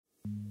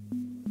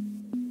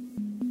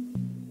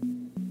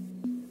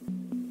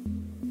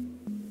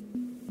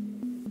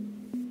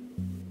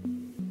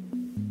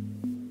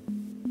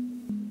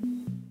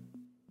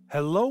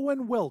Hello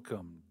and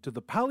welcome to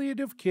the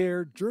Palliative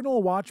Care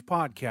Journal Watch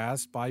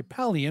podcast by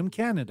Pallium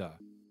Canada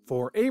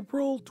for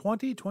April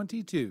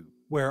 2022,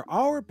 where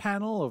our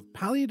panel of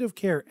palliative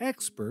care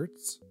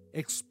experts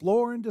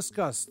explore and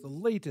discuss the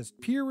latest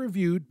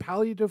peer-reviewed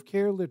palliative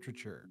care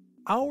literature.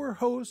 Our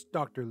host,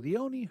 Dr.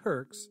 Leonie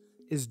Herx,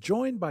 is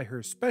joined by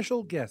her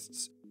special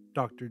guests,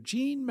 Dr.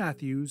 Jean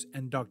Matthews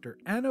and Dr.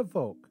 Anna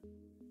Volk.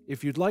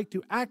 If you'd like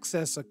to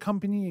access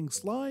accompanying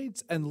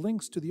slides and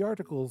links to the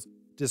articles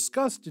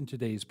discussed in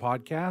today's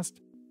podcast,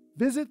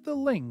 visit the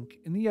link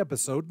in the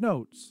episode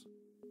notes.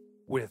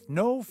 With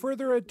no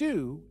further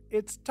ado,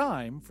 it's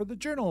time for the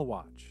Journal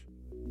Watch.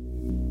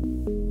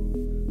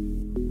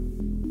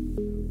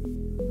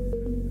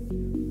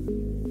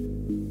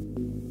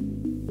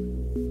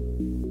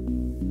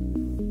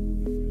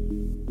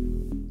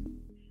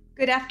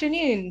 Good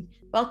afternoon.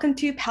 Welcome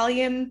to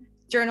Pallium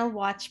Journal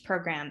Watch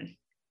program.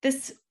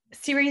 This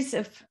series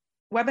of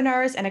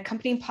webinars and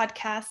accompanying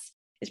podcasts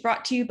is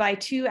brought to you by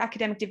two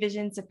academic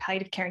divisions of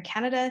palliative care in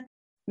Canada,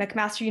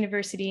 McMaster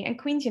University and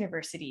Queen's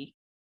University.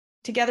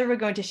 Together, we're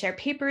going to share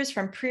papers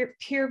from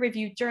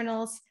peer-reviewed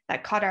journals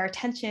that caught our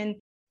attention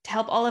to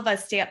help all of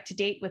us stay up to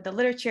date with the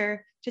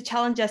literature, to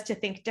challenge us to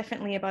think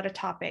differently about a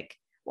topic,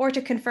 or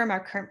to confirm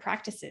our current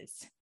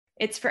practices.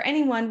 It's for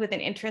anyone with an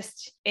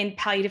interest in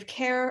palliative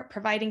care,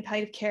 providing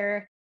palliative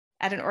care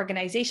at an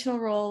organizational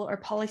role, or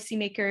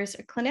policymakers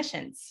or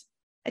clinicians.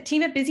 A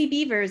team of busy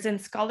beavers and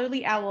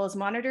scholarly owls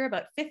monitor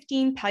about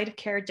 15 palliative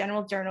care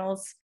general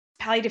journals,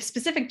 palliative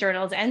specific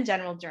journals and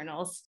general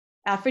journals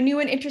for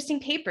new and interesting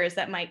papers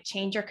that might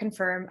change or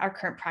confirm our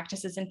current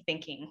practices and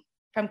thinking,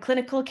 from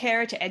clinical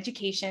care to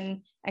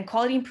education and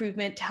quality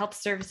improvement to health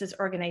services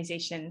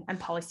organization and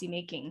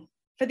policymaking.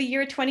 For the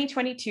year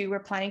 2022,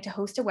 we're planning to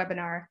host a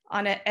webinar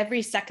on an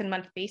every second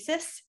month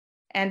basis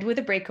and with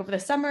a break over the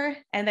summer,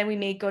 and then we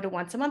may go to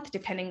once a month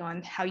depending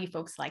on how you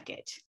folks like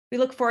it. We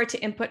look forward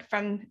to input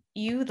from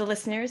you, the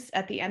listeners,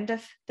 at the end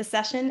of the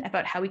session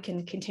about how we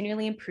can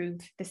continually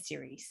improve this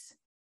series.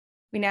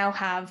 We now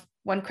have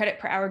 1 credit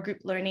per hour group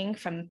learning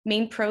from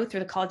Main Pro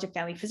through the College of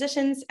Family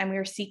Physicians, and we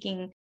are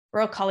seeking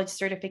Royal College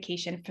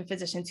certification for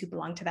physicians who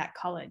belong to that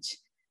college.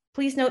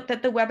 Please note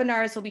that the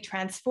webinars will be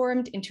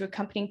transformed into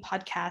accompanying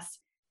podcasts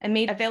and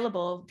made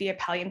available via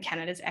Pallium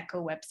Canada's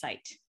ECHO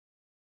website.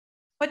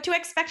 What to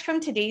expect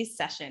from today's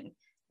session?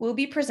 We'll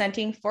be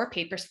presenting 4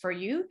 papers for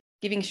you,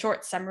 giving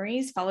short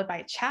summaries followed by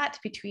a chat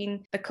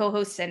between the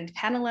co-hosts and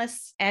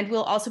panelists, and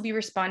we'll also be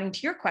responding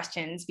to your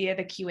questions via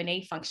the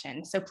Q&A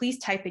function. So please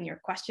type in your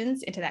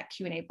questions into that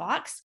Q&A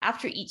box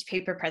after each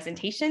paper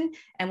presentation,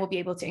 and we'll be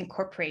able to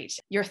incorporate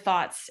your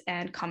thoughts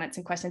and comments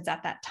and questions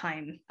at that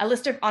time. A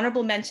list of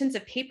honorable mentions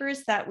of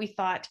papers that we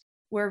thought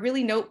were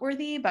really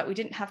noteworthy, but we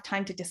didn't have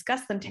time to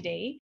discuss them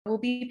today, will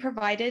be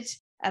provided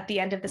at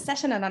the end of the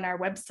session and on our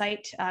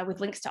website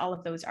with links to all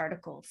of those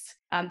articles.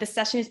 This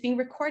session is being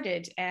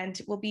recorded and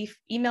will be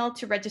emailed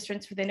to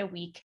registrants within a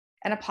week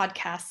and a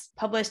podcast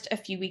published a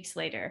few weeks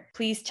later.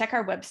 Please check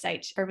our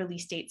website for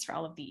release dates for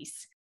all of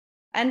these.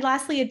 And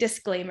lastly, a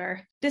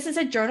disclaimer. This is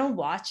a journal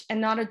watch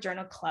and not a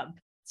journal club.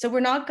 So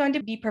we're not going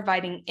to be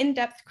providing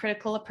in-depth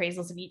critical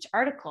appraisals of each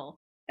article.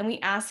 And we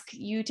ask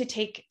you to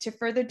take to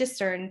further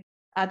discern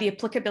the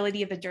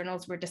applicability of the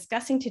journals we're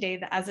discussing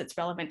today as it's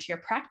relevant to your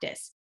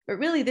practice. But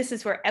really, this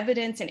is where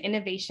evidence and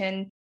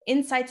innovation,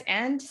 insights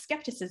and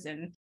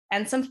skepticism,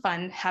 and some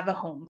fun have a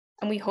home.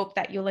 And we hope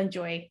that you'll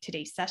enjoy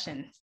today's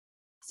session.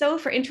 So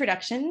for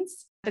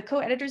introductions, the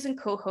co-editors and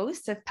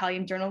co-hosts of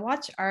Pallium Journal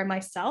Watch are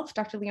myself,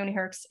 Dr. Leonie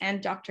Herx,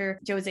 and Dr.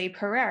 Jose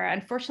Pereira.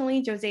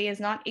 Unfortunately, Jose is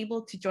not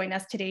able to join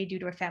us today due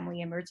to a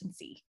family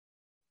emergency.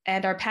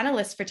 And our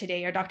panelists for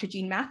today are Dr.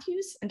 Jean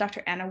Matthews and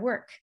Dr. Anna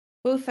Work.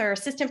 Both are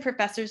assistant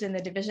professors in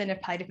the Division of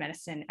Palliative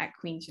Medicine at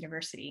Queen's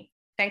University.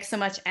 Thanks so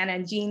much, Anna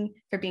and Jean,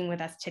 for being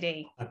with us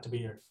today. Glad to be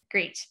here.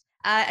 Great.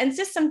 And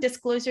just some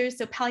disclosures.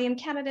 So Pallium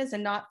Canada is a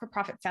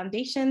not-for-profit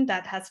foundation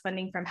that has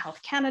funding from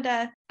Health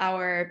Canada.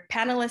 Our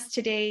panelists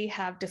today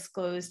have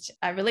disclosed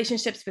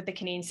relationships with the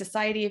Canadian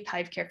Society of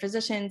Palliative Care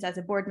Physicians as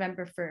a board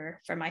member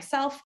for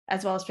myself,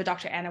 as well as for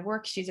Dr. Anna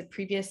Work. She's a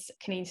previous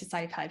Canadian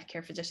Society of Palliative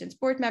Care Physicians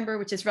board member,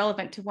 which is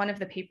relevant to one of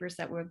the papers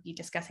that we'll be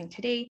discussing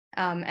today.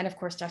 And of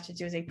course, Dr.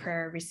 Jose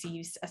Pereira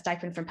receives a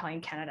stipend from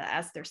Pallium Canada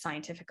as their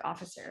scientific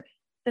officer.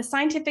 The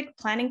Scientific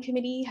Planning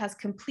Committee has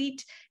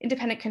complete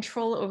independent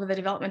control over the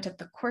development of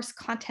the course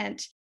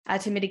content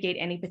to mitigate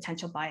any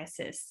potential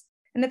biases.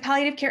 And the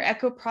Palliative Care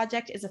ECHO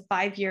project is a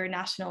 5-year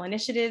national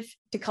initiative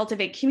to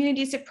cultivate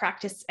communities of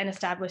practice and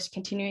establish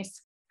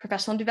continuous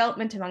professional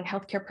development among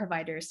healthcare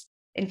providers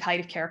in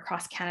palliative care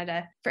across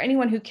Canada for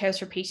anyone who cares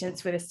for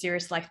patients with a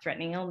serious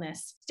life-threatening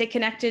illness. Stay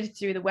connected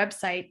through the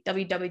website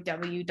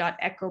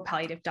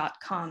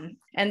www.echopalliative.com.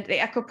 And the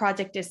ECHO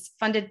project is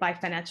funded by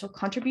financial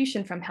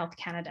contribution from Health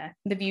Canada.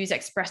 The views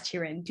expressed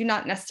herein do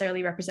not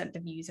necessarily represent the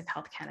views of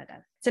Health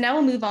Canada. So now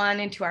we'll move on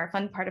into our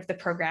fun part of the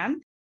program.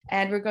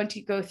 And we're going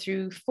to go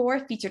through 4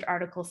 featured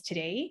articles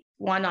today,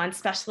 one on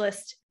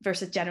specialist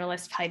versus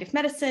generalist palliative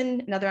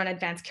medicine, another on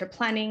advanced care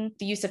planning,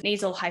 the use of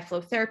nasal high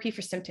flow therapy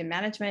for symptom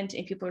management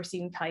in people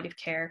receiving palliative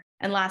care,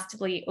 and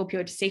lastly,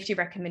 opioid safety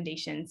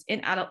recommendations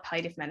in adult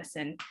palliative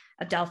medicine,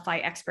 a Delphi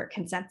expert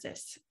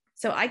consensus.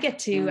 So I get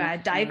to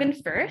dive in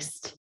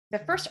first. The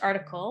first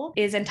article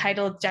is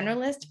entitled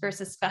Generalist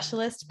versus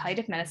Specialist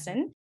Palliative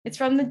Medicine. It's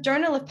from the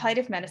Journal of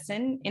Palliative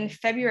Medicine in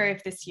February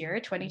of this year,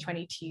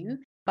 2022,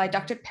 by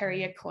Dr.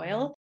 Periya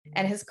Coyle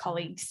and his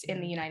colleagues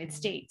in the United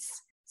States.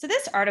 So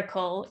this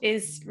article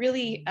is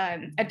really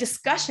a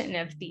discussion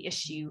of the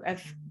issue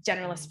of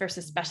generalist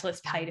versus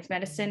specialist palliative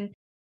medicine.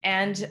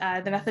 And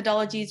the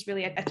methodology is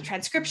really a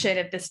transcription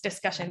of this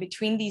discussion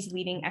between these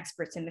leading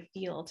experts in the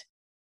field.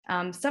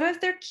 Some of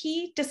their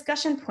key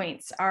discussion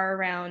points are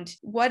around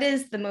what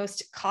is the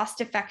most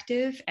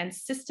cost-effective and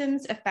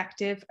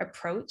systems-effective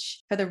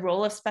approach for the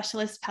role of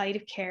specialist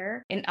palliative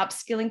care in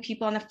upskilling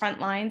people on the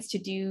front lines to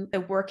do the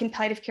work in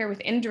palliative care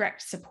with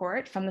indirect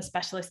support from the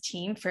specialist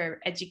team for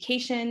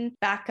education,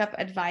 backup,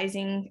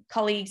 advising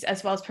colleagues,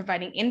 as well as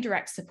providing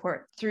indirect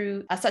support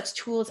through such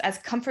tools as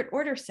comfort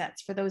order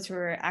sets for those who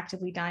are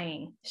actively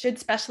dying. Should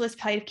specialist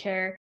palliative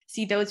care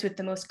see those with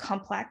the most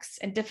complex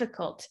and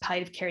difficult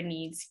palliative care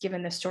needs,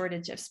 given the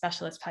shortage of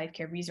specialist palliative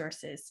care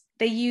resources?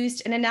 They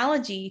used an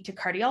analogy to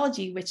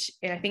cardiology, which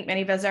I think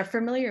many of us are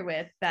familiar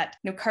with, that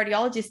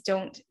cardiologists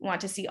don't want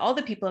to see all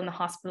the people in the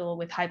hospital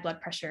with high blood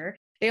pressure.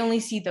 They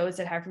only see those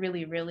that have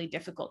really, really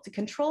difficult to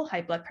control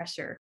high blood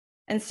pressure.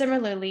 And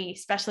similarly,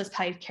 specialist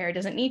palliative care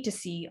doesn't need to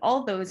see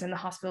all those in the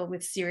hospital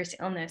with serious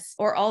illness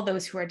or all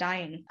those who are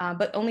dying,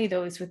 but only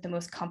those with the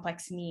most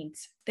complex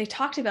needs. They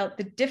talked about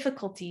the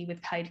difficulty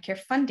with palliative care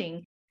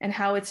funding and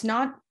how it's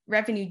not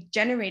revenue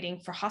generating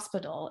for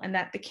hospital, and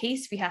that the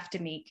case we have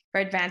to make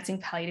for advancing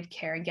palliative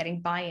care and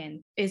getting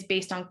buy-in is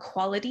based on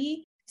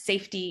quality,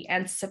 safety,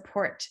 and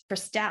support for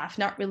staff,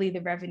 not really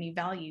the revenue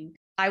value.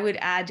 I would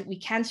add, we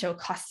can show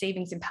cost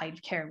savings in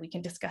palliative care. We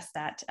can discuss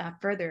that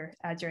further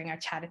during our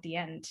chat at the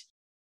end.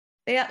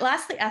 They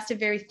lastly asked a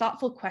very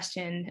thoughtful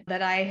question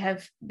that I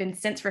have been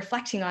since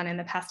reflecting on in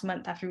the past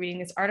month after reading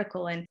this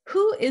article. And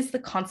who is the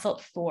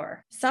consult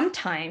for?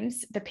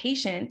 Sometimes the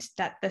patient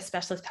that the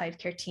specialist palliative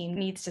care team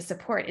needs to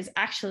support is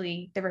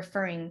actually the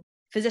referring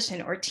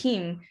physician or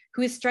team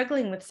who is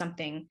struggling with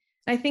something.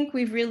 And I think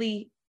we've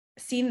really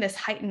seen this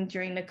heightened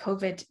during the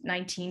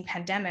COVID-19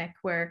 pandemic,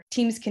 where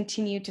teams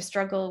continue to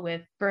struggle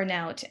with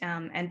burnout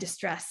and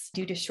distress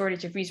due to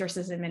shortage of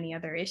resources and many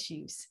other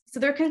issues. So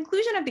their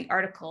conclusion of the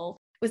article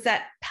was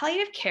that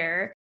palliative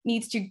care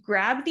needs to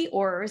grab the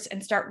oars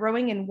and start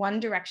rowing in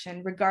one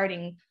direction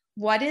regarding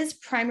what is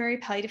primary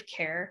palliative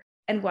care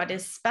and what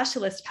is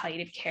specialist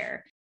palliative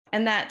care,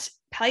 and that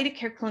palliative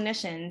care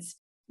clinicians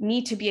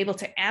need to be able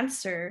to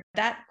answer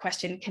that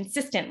question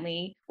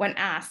consistently when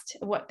asked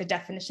what the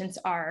definitions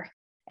are.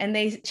 And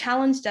they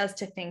challenged us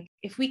to think,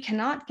 if we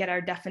cannot get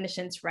our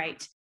definitions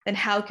right, then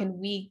how can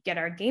we get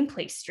our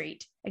gameplay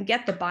straight and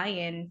get the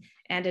buy-in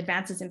and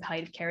advances in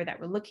palliative care that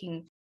we're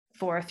looking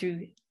for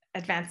through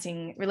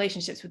advancing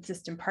relationships with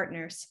system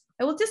partners?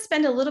 I will just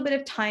spend a little bit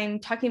of time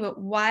talking about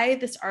why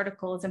this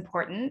article is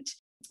important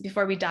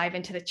before we dive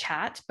into the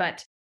chat.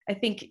 But I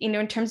think,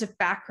 in terms of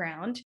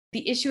background,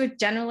 the issue of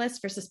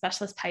generalist versus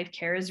specialist palliative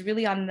care is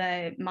really on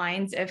the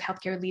minds of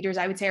healthcare leaders,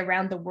 I would say,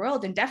 around the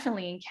world, and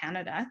definitely in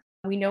Canada.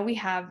 We know we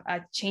have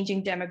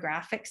changing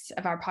demographics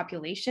of our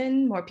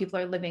population. More people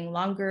are living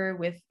longer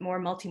with more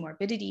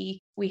multimorbidity.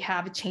 We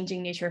have a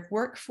changing nature of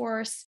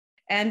workforce.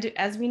 And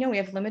as we know, we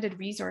have limited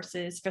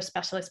resources for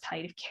specialist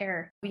palliative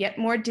care. We get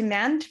more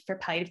demand for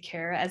palliative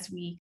care as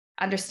we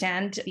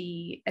understand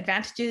the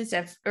advantages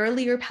of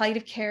earlier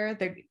palliative care,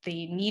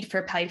 the need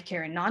for palliative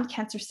care in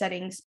non-cancer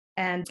settings.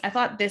 And I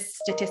thought this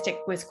statistic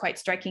was quite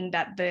striking,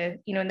 that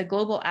in the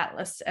global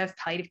atlas of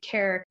palliative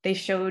care, they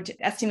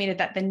estimated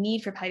that the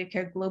need for palliative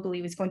care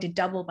globally was going to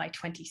double by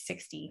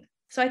 2060.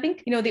 So I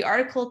think, the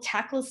article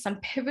tackles some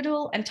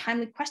pivotal and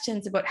timely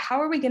questions about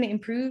how are we going to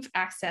improve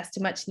access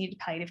to much needed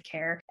palliative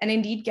care and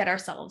indeed get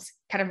ourselves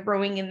kind of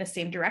rowing in the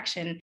same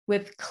direction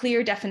with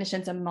clear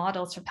definitions and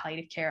models for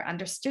palliative care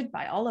understood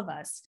by all of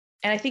us.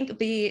 And I think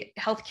the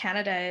Health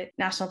Canada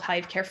National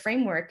Palliative Care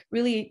Framework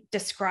really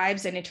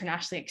describes an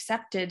internationally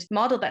accepted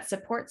model that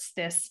supports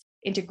this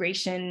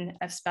integration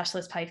of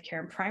specialist palliative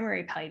care and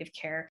primary palliative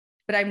care.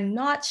 But I'm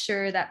not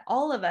sure that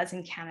all of us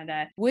in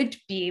Canada would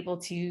be able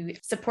to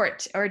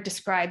support or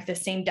describe the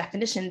same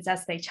definitions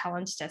as they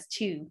challenged us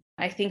to.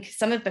 I think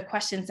some of the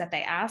questions that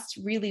they asked,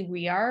 really,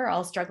 we are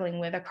all struggling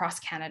with across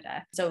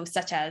Canada. So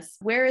such as,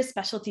 where is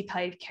specialty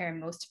palliative care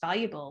most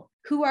valuable?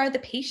 Who are the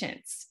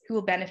patients who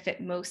will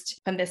benefit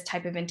most from this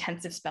type of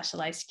intensive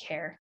specialized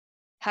care?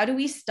 How do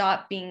we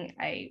stop being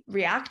a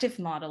reactive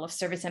model of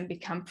service and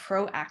become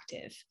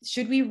proactive?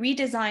 Should we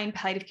redesign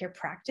palliative care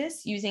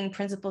practice using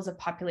principles of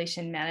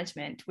population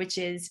management, which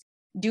is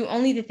do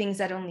only the things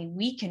that only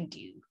we can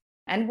do?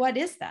 And what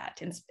is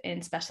that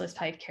in specialist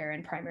palliative care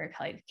and primary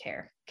palliative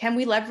care? Can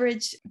we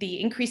leverage the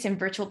increase in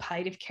virtual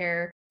palliative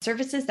care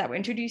services that were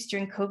introduced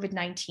during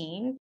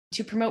COVID-19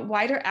 to promote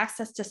wider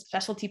access to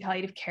specialty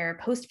palliative care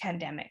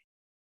post-pandemic.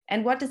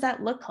 And what does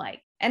that look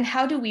like? And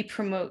how do we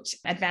promote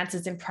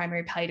advances in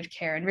primary palliative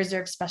care and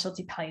reserve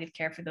specialty palliative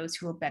care for those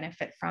who will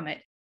benefit from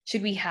it?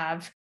 Should we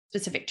have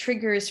specific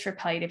triggers for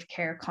palliative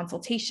care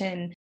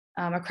consultation,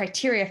 or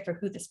criteria for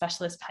who the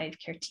specialist palliative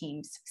care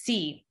teams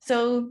see?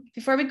 So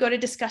before we go to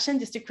discussion,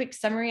 just a quick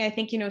summary. I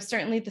think,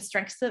 certainly the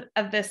strengths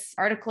of this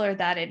article are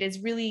that it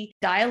is really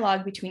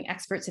dialogue between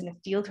experts in the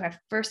field who have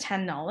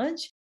firsthand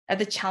knowledge of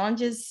the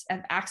challenges of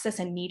access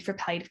and need for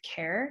palliative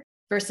care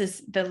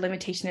versus the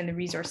limitation in the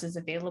resources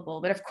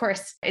available. But of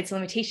course, its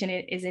limitation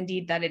is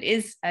indeed that it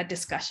is a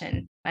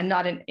discussion and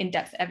not an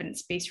in-depth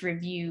evidence-based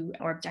review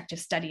or objective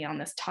study on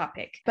this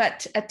topic.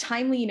 But a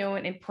timely,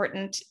 an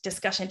important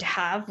discussion to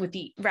have, with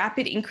the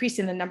rapid increase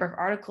in the number of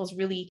articles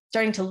really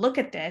starting to look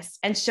at this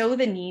and show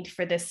the need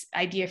for this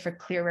idea for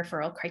clear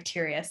referral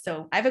criteria.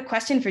 So I have a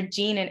question for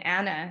Jean and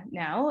Anna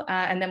now,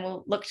 and then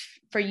we'll look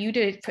for you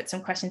to put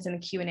some questions in the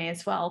Q&A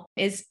as well,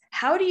 is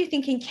how do you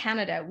think in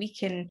Canada we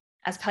can,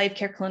 as palliative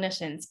care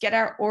clinicians, get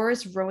our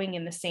oars rowing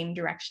in the same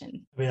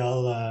direction? We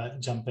all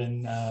jump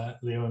in,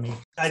 Leonie.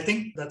 I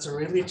think that's a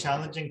really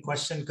challenging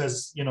question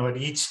because, at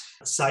each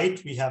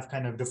site, we have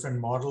kind of different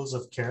models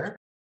of care.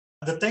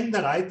 The thing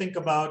that I think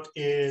about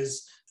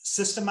is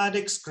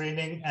systematic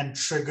screening and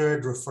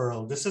triggered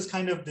referral. This is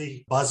kind of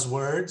the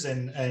buzzwords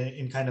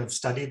in kind of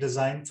study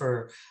design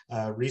for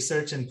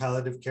research in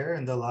palliative care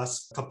in the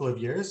last couple of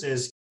years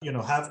is,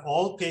 have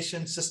all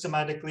patients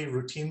systematically,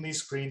 routinely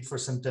screened for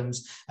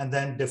symptoms, and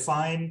then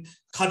define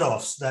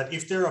cutoffs that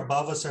if they're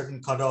above a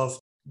certain cutoff,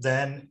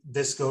 then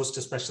this goes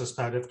to specialist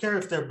palliative care.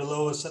 If they're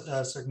below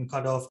a certain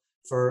cutoff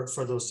for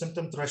those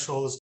symptom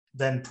thresholds,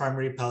 then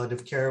primary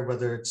palliative care,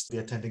 whether it's the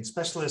attending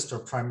specialist or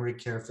primary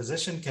care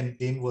physician, can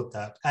deal with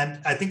that. And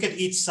I think at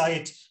each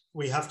site,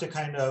 we have to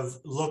kind of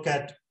look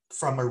at,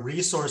 from a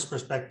resource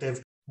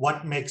perspective,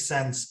 what makes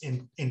sense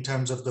in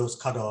terms of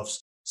those cutoffs,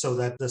 so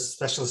that the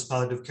specialist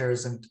palliative care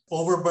isn't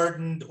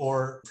overburdened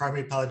or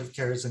primary palliative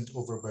care isn't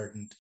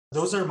overburdened.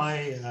 Those are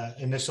my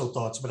initial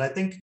thoughts. But I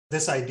think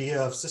this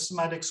idea of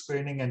systematic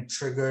screening and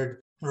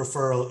triggered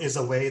referral is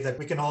a way that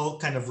we can all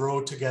kind of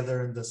row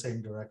together in the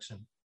same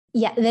direction.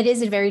 Yeah, that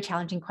is a very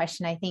challenging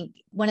question. I think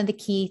one of the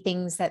key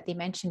things that they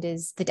mentioned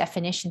is the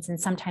definitions. And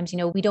sometimes,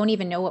 we don't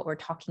even know what we're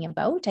talking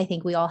about. I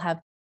think we all have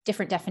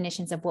different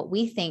definitions of what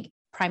we think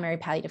primary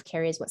palliative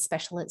care is, what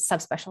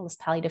subspecialist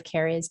palliative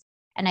care is.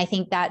 And I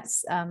think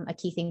that's a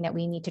key thing that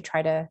we need to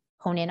try to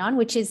hone in on,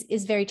 which is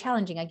very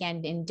challenging,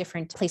 again, in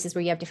different places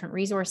where you have different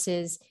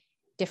resources,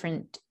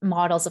 different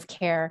models of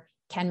care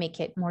can make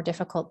it more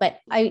difficult. But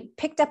I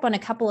picked up on a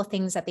couple of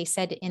things that they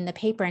said in the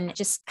paper, and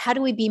just how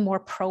do we be more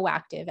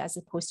proactive as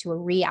opposed to a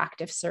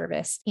reactive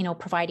service,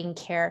 providing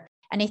care.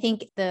 And I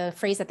think the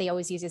phrase that they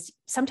always use is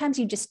sometimes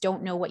you just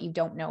don't know what you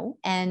don't know.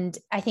 And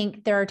I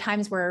think there are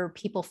times where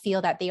people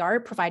feel that they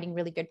are providing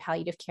really good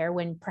palliative care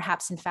when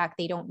perhaps, in fact,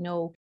 they don't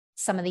know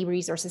some of the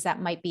resources that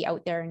might be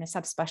out there in a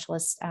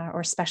subspecialist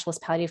or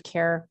specialist palliative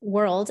care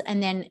world.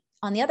 And then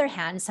on the other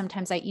hand,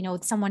 sometimes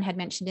someone had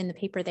mentioned in the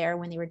paper there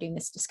when they were doing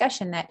this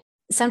discussion that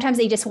sometimes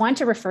they just want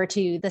to refer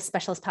to the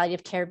specialist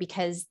palliative care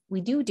because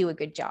we do a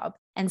good job.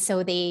 And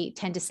so they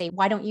tend to say,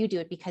 why don't you do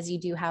it? Because you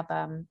do have,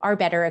 are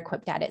better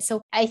equipped at it.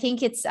 So I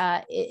think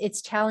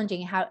it's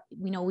challenging how,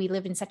 we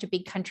live in such a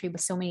big country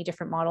with so many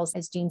different models,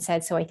 as Jean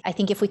said. So I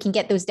think if we can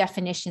get those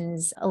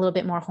definitions a little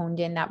bit more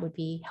honed in, that would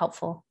be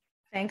helpful.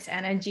 Thanks,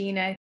 Anna and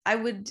Jean. I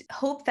would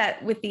hope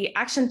that with the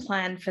action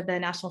plan for the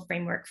National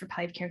Framework for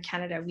Palliative Care in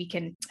Canada, we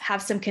can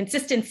have some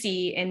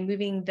consistency in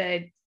moving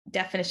the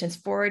definitions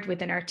forward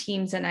within our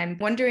teams. And I'm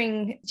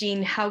wondering,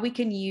 Jean, how we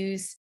can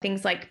use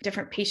things like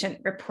different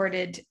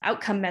patient-reported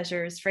outcome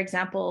measures, for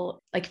example,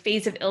 like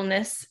phase of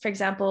illness, for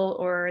example,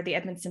 or the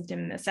Edmonds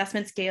Symptom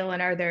Assessment Scale.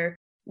 And are there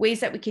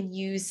ways that we can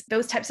use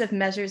those types of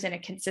measures in a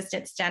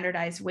consistent,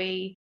 standardized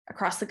way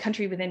across the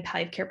country within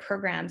palliative care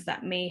programs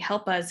that may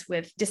help us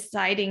with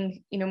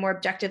deciding, more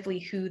objectively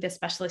who the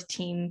specialist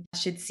team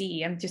should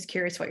see? I'm just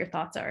curious what your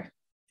thoughts are.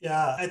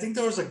 Yeah, I think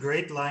there was a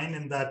great line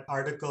in that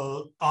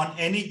article. On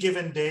any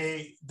given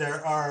day,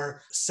 there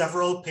are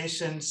several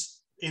patients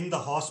in the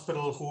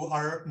hospital who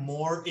are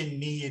more in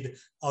need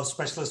of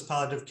specialist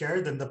palliative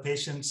care than the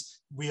patients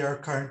we are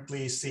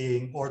currently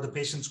seeing or the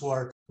patients who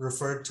are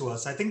referred to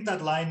us. I think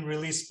that line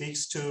really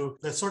speaks to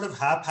the sort of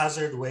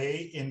haphazard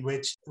way in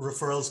which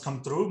referrals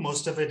come through.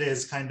 Most of it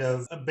is kind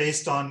of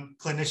based on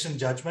clinician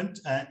judgment.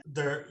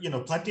 There are,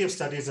 plenty of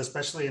studies,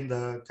 especially in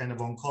the kind of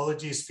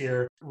oncology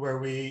sphere, where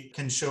we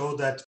can show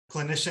that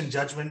clinician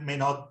judgment may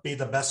not be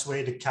the best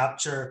way to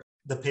capture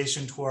the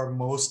patient who are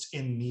most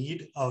in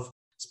need of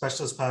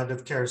specialist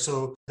palliative care.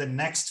 So the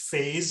next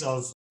phase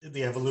of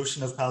the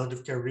evolution of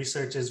palliative care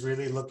research is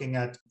really looking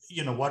at,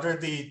 what are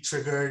the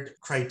triggered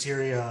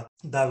criteria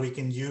that we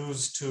can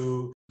use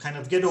to kind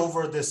of get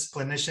over this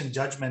clinician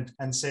judgment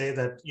and say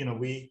that,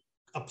 we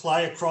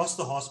apply across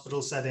the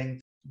hospital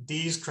setting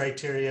these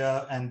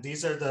criteria and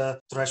these are the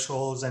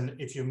thresholds. And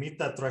if you meet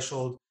that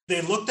threshold,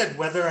 they looked at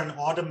whether an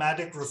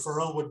automatic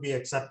referral would be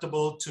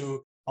acceptable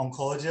to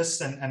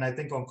oncologists, and I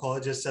think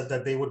oncologists said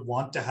that they would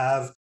want to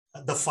have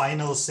the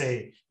final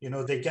say.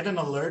 They get an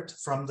alert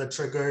from the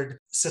triggered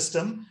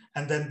system,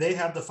 and then they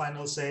have the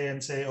final say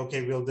and say,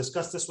 okay, we'll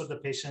discuss this with the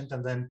patient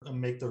and then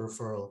make the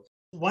referral.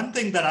 One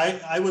thing that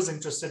I was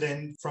interested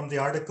in from the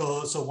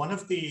article, so one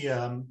of the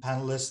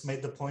panelists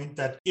made the point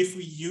that if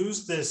we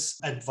use this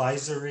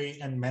advisory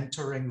and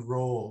mentoring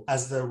role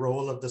as the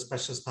role of the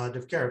specialist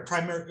palliative care,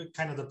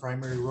 the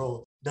primary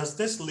role, does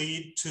this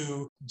lead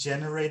to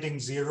generating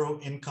zero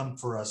income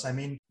for us? I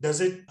mean, does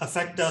it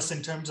affect us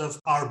in terms of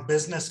our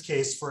business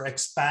case for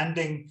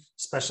expanding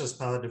specialist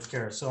palliative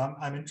care? So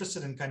I'm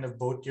interested in kind of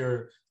both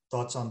your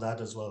thoughts on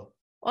that as well.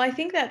 Well, I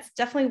think that's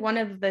definitely one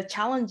of the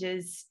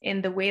challenges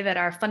in the way that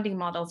our funding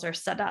models are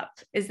set up,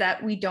 is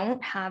that we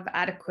don't have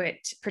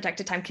adequate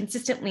protected time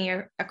consistently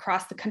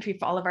across the country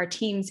for all of our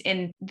teams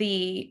in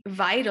the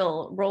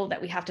vital role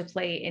that we have to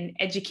play in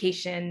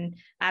education,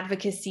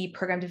 advocacy,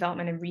 program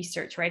development, and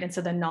research, right? And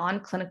so the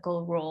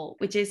non-clinical role,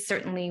 which is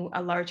certainly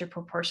a larger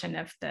proportion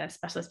of the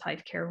specialist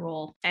palliative care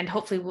role, and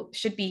hopefully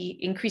should be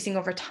increasing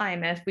over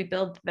time as we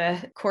build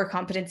the core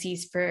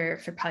competencies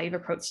for palliative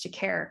approach to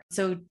care.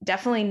 So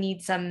definitely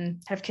need some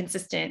have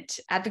consistent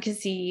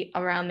advocacy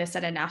around this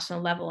at a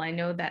national level. I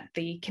know that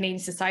the Canadian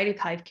Society of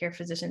Palliative Care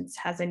Physicians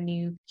has a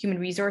new human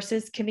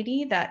resources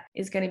committee that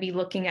is going to be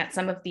looking at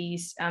some of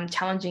these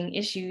challenging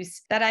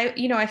issues that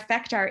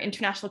affect our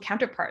international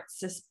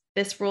counterparts.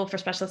 This role for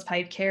specialist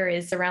palliative care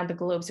is around the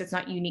globe, so it's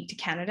not unique to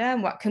Canada.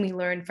 And what can we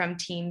learn from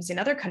teams in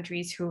other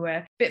countries who are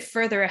a bit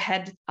further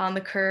ahead on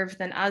the curve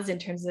than us in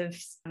terms of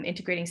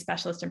integrating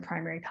specialist and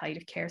primary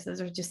palliative care? So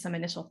those are just some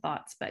initial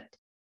thoughts, but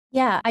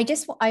yeah,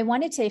 I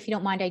wanted to, if you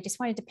don't mind, I just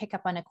wanted to pick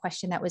up on a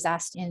question that was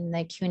asked in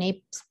the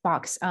Q&A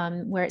box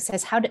where it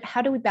says, how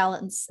do we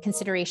balance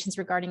considerations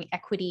regarding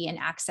equity and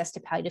access to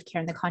palliative care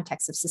in the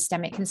context of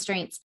systemic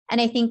constraints? And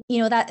I think,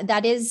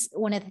 that is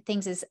one of the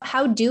things is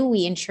how do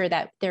we ensure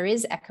that there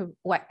is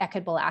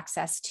equitable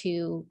access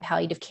to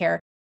palliative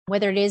care,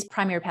 whether it is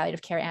primary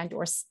palliative care and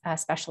or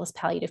specialist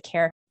palliative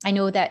care? I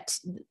know that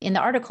in the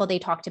article, they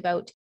talked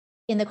about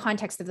in the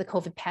context of the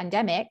COVID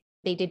pandemic,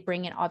 they did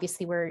bring in,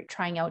 obviously, we're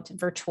trying out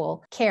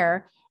virtual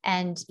care.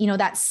 And,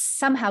 that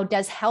somehow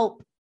does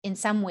help in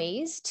some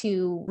ways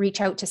to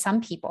reach out to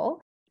some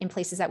people in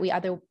places that we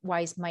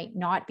otherwise might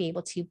not be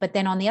able to. But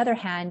then on the other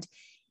hand,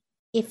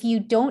 if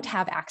you don't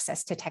have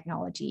access to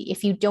technology,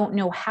 if you don't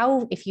know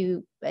how, if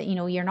you're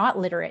not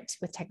literate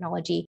with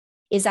technology,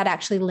 is that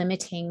actually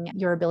limiting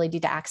your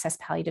ability to access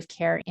palliative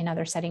care in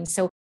other settings?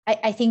 So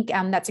I think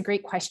that's a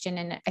great question.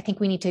 And I think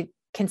we need to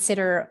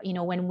consider,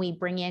 when we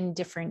bring in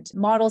different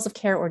models of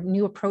care or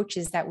new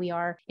approaches, that we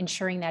are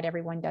ensuring that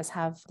everyone does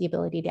have the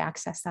ability to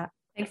access that.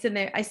 Thanks. And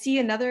I see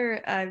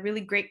another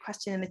really great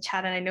question in the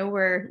chat, and I know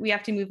we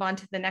have to move on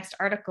to the next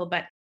article,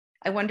 but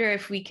I wonder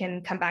if we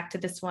can come back to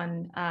this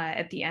one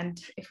at the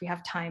end if we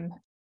have time.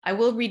 I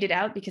will read it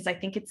out because I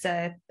think it's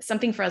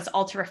something for us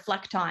all to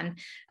reflect on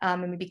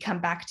and maybe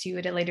come back to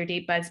at a later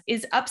date. But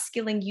is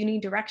upskilling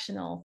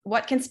unidirectional?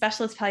 What can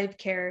specialist palliative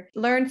care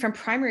learn from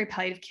primary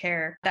palliative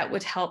care that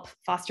would help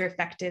foster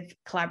effective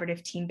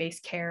collaborative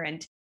team-based care?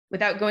 And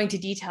without going to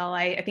detail,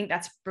 I think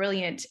that's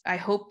brilliant. I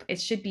hope it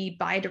should be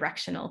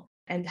bi-directional,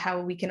 and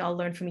how we can all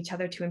learn from each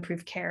other to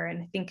improve care.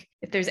 And I think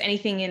if there's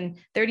anything in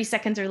 30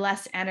 seconds or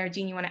less, Anna or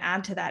Jean, you want to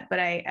add to that, but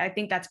I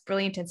think that's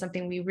brilliant and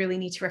something we really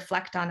need to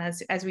reflect on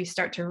as we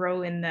start to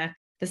row in the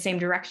same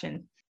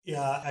direction.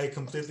 Yeah, I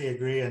completely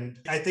agree. And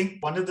I think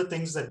one of the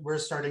things that we're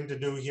starting to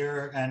do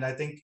here, and I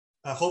think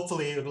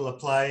hopefully it will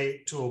apply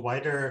to a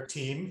wider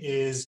team,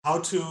 is how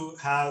to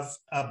have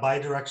a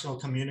bidirectional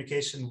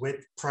communication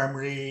with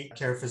primary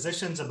care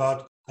physicians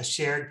about a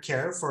shared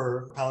care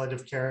for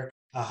palliative care.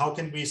 How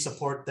can we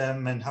support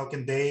them, and how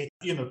can they,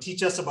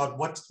 teach us about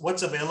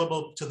what's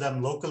available to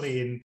them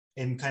locally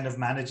in kind of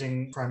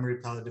managing primary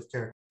palliative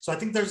care. So I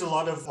think there's a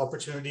lot of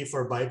opportunity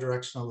for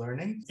bidirectional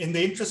learning. In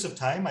the interest of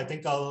time, I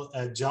think I'll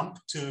jump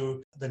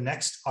to the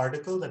next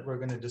article that we're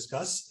going to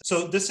discuss.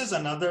 So this is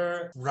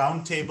another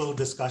roundtable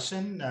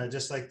discussion,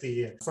 just like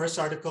the first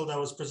article that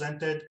was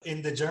presented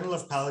in the Journal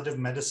of Palliative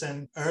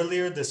Medicine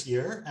earlier this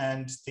year.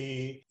 And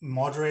the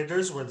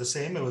moderators were the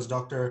same. It was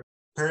Dr.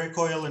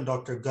 Pericoyle and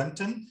Dr.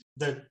 Gunton.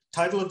 The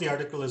title of the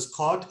article is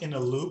Caught in a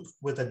Loop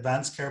with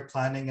Advanced Care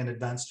Planning and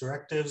Advanced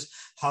Directives,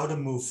 How to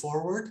Move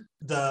Forward.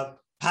 The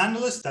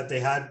panelists that they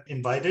had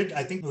invited,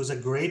 I think it was a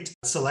great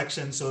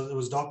selection. So it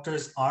was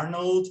Drs.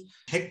 Arnold,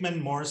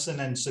 Hickman, Morrison,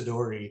 and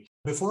Sidori.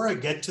 Before I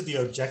get to the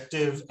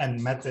objective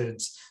and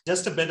methods,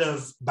 just a bit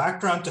of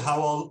background to how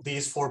all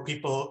these four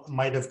people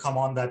might have come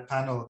on that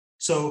panel.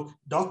 So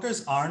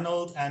Drs.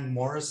 Arnold and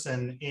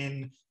Morrison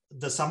in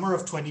the summer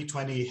of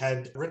 2020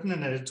 had written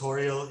an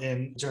editorial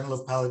in Journal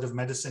of Palliative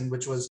Medicine,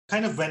 which was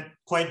kind of went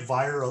quite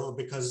viral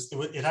because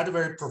it had a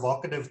very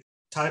provocative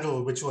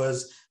title, which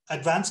was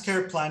Advanced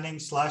Care Planning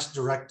 /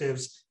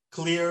 Directives,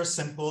 Clear,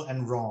 Simple,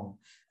 and Wrong.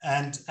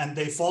 And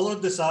they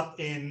followed this up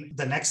in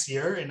the next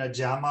year in a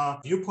JAMA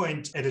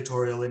Viewpoint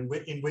editorial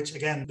in which,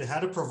 again, they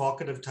had a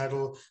provocative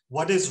title,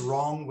 What is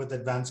Wrong with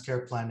Advanced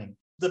Care Planning?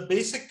 the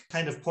basic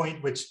kind of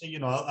point, which,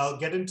 I'll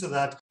get into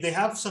that. They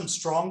have some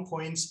strong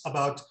points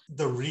about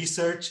the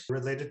research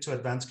related to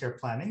advanced care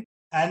planning.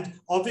 And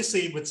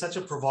obviously, with such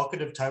a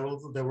provocative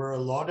title, there were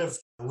a lot of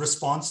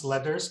response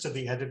letters to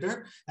the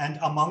editor. And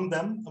among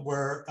them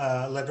were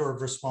a letter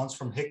of response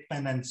from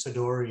Hickman and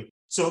Sidori.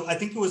 So I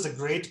think it was a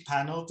great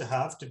panel to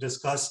have to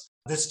discuss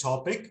this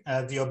topic,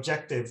 the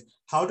objective,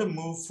 how to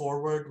move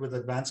forward with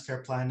advanced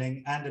care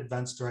planning and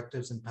advanced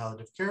directives in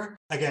palliative care.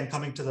 Again,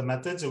 coming to the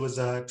methods, it was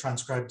a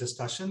transcribed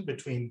discussion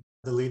between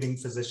the leading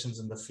physicians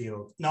in the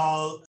field. Now,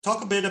 I'll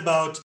talk a bit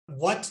about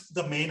what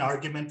the main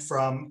argument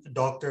from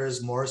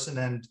doctors Morrison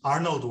and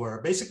Arnold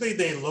were. Basically,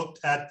 they looked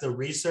at the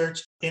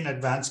research in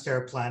advanced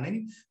care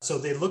planning. So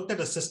they looked at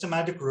a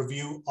systematic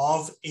review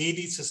of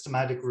 80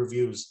 systematic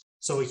reviews.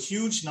 So a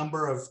huge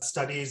number of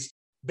studies,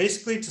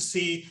 basically to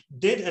see,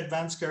 did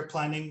advanced care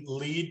planning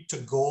lead to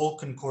goal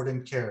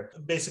concordant care?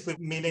 Basically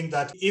meaning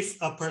that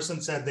if a person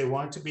said they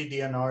want to be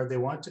DNR, they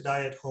want to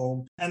die at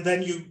home, and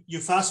then you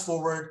fast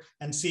forward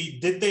and see,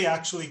 did they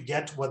actually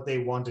get what they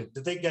wanted?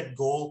 Did they get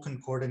goal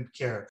concordant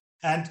care?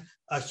 And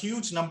a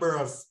huge number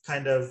of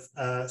kind of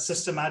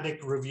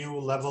systematic review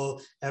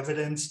level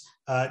evidence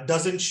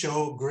doesn't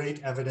show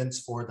great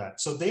evidence for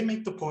that. So they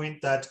make the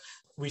point that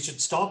we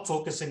should stop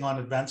focusing on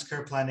advanced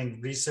care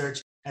planning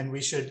research, and we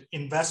should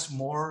invest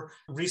more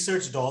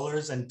research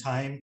dollars and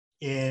time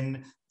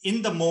in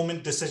the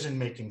moment decision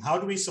making. How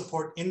do we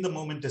support in the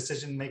moment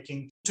decision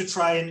making to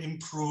try and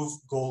improve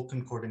goal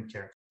concordant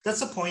care?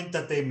 That's a point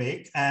that they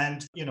make.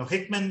 And,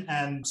 Hickman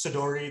and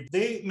Sidori,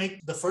 they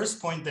make the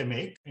first point they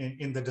make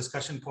in the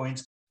discussion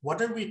points.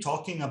 What are we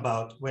talking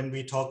about when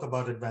we talk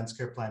about advanced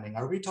care planning?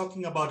 Are we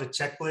talking about a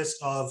checklist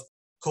of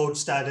code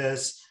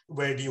status?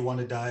 Where do you want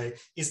to die?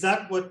 Is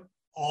that what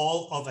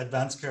all of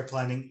advanced care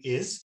planning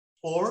is?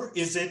 Or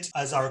is it,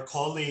 as our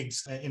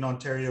colleagues in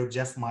Ontario,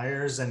 Jeff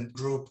Myers and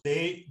group,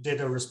 they did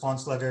a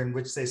response letter in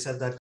which they said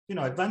that,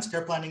 advanced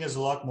care planning is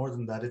a lot more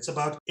than that. It's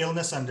about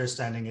illness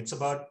understanding. It's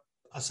about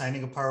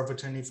assigning a power of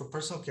attorney for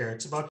personal care.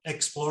 It's about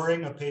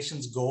exploring a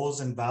patient's goals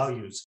and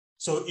values.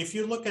 So if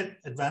you look at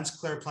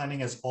advanced care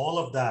planning as all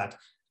of that,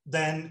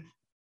 then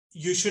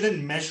you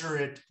shouldn't measure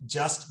it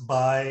just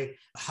by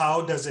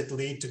how does it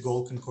lead to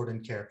goal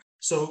concordant care.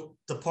 So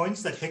the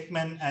points that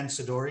Hickman and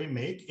Sidori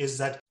make is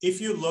that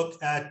if you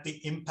look at the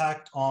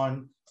impact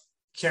on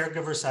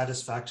caregiver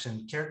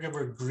satisfaction,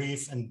 caregiver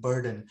grief and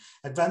burden,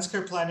 advanced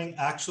care planning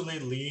actually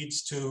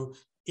leads to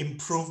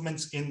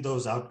improvements in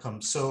those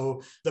outcomes.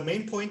 So the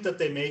main point that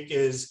they make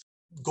is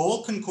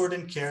goal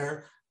concordant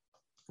care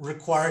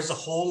requires a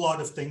whole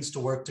lot of things to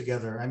work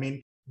together. I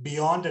mean,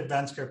 beyond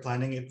advanced care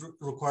planning, it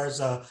requires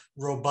a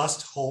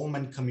robust home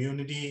and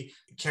community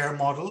care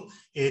model.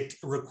 It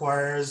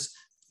requires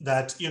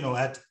that,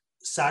 at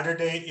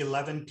Saturday,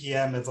 11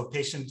 p.m., if a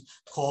patient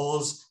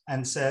calls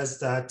and says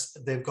that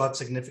they've got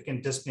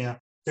significant dyspnea,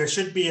 there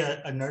should be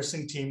a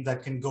nursing team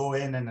that can go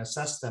in and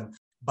assess them.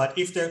 But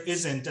if there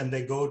isn't and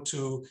they go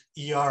to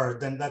ER,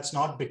 then that's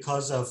not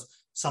because of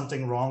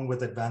something wrong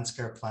with advanced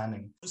care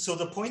planning. So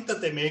the point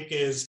that they make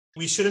is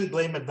we shouldn't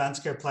blame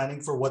advanced care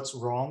planning for what's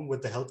wrong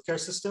with the healthcare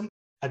system.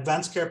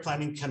 Advanced care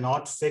planning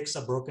cannot fix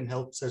a broken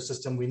healthcare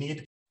system. We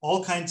need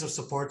all kinds of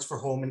supports for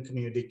home and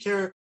community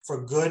care,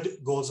 for good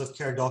goals of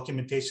care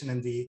documentation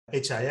in the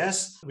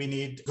HIS. We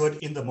need good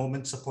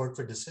in-the-moment support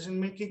for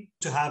decision-making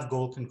to have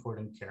goal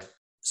concordant care.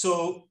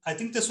 So I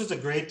think this was a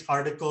great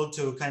article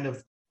to kind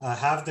of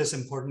have this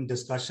important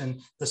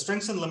discussion. The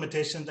strengths and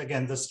limitations,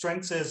 again, the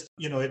strengths is,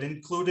 it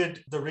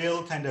included the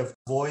real kind of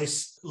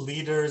voice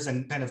leaders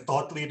and kind of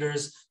thought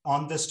leaders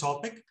on this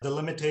topic. The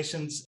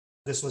limitations,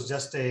 this was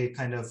just a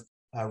kind of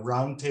a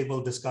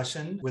roundtable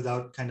discussion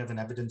without kind of an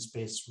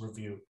evidence-based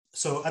review.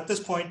 So at this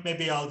point,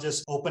 maybe I'll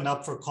just open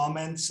up for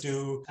comments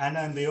to Anna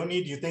and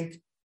Leonie. Do you think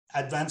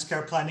advanced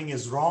care planning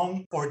is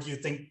wrong, or do you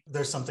think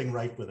there's something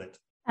right with it?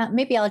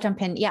 Maybe I'll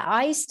jump in. Yeah,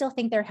 I still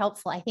think they're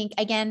helpful. I think,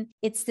 again,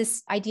 it's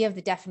this idea of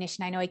the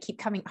definition. I know I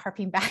keep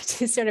harping back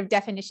to sort of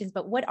definitions,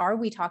 but what are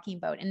we talking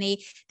about? And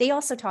they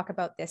also talk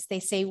about this.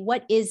 They say,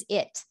 what is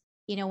it?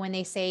 When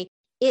they say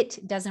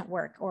it doesn't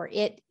work or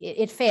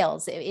it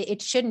fails,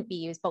 it shouldn't be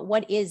used, but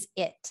what is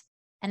it?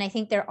 And I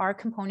think there are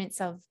components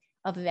of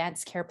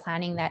advanced care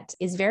planning that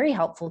is very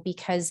helpful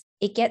because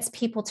it gets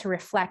people to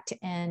reflect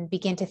and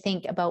begin to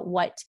think about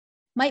what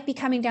might be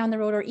coming down the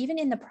road, or even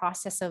in the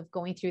process of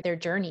going through their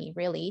journey,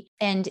 really,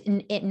 and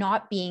it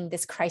not being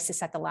this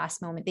crisis at the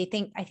last moment.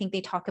 I think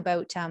they talk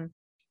about,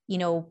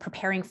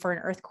 preparing for an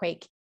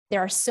earthquake. There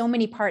are so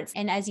many parts.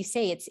 And as you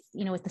say, it's,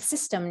 the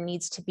system there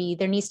needs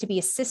to be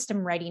a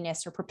system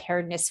readiness or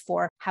preparedness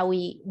for how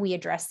we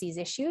address these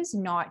issues,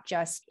 not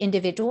just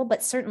individual,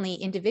 but certainly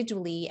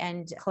individually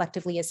and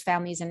collectively as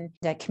families and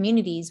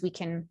communities, we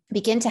can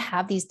begin to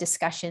have these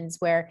discussions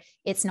where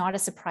it's not a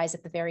surprise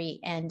at the very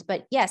end.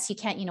 But yes, you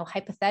can't,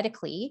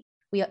 hypothetically,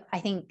 I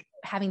think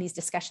having these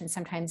discussions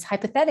sometimes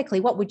hypothetically,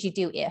 what would you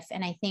do if?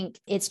 And I think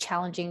it's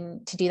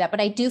challenging to do that.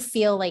 But I do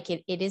feel like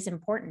it is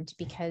important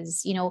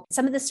because,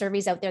 some of the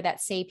surveys out there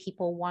that say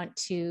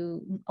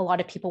a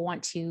lot of people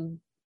want to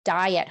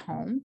die at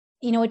home.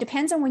 it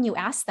depends on when you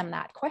ask them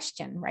that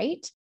question,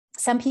 right?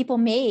 Some people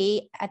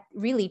may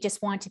really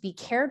just want to be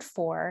cared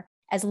for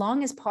as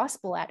long as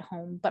possible at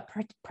home, but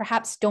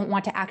perhaps don't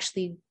want to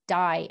actually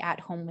die at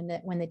home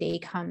when the day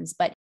comes.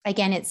 But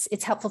again,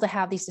 it's helpful to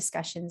have these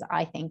discussions,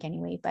 I think,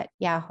 anyway. But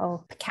yeah,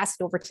 I'll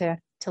cast it over to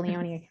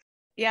Leonie.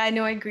 Yeah, I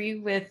know. I agree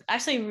with,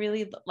 actually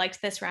really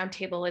liked this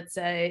roundtable. It's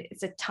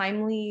a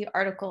timely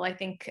article. I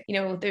think,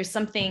 there's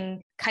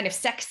something kind of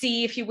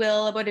sexy, if you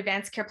will, about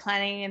advanced care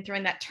planning and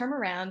throwing that term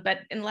around.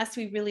 But unless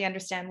we really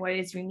understand what it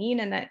is we mean,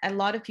 and a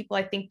lot of people,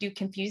 I think, do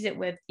confuse it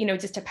with,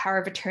 just a power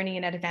of attorney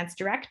and advanced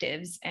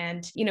directives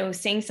and,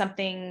 saying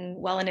something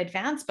well in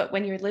advance. But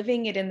when you're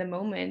living it in the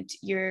moment,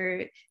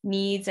 your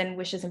needs and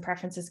wishes and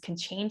preferences can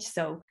change.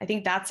 So I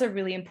think that's a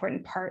really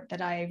important part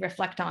that I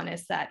reflect on,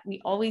 is that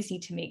we always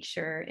need to make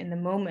sure in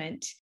the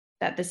moment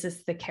that this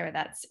is the care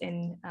that's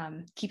in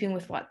keeping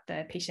with what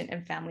the patient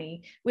and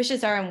family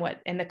wishes are, and what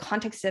in the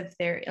context of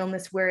their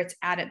illness, where it's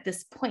at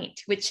this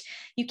point, which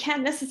you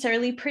can't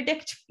necessarily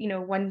predict,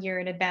 1 year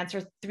in advance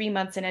or 3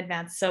 months in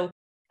advance. So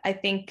I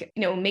think,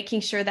 making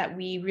sure that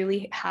we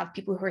really have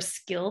people who are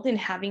skilled in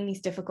having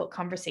these difficult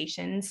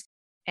conversations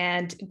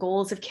and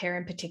goals of care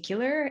in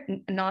particular,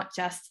 not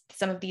just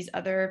some of these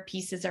other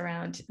pieces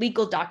around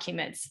legal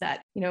documents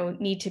that,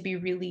 need to be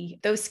really,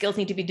 those skills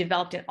need to be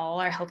developed in all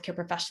our healthcare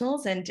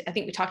professionals. And I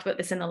think we talked about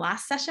this in the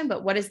last session,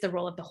 but what is the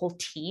role of the whole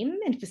team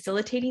in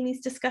facilitating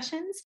these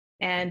discussions?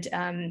 And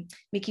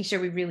making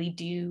sure we really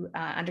do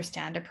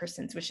understand a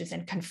person's wishes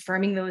and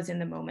confirming those in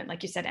the moment.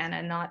 Like you said,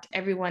 Anna, not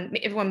everyone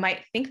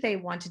might think they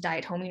want to die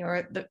at home,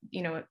 or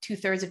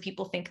 2/3 of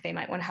people think they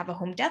might want to have a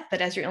home death,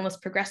 but as your illness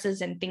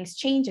progresses and things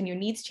change and your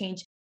needs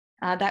change,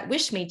 that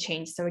wish may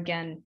change. So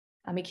again,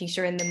 making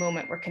sure in the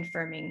moment we're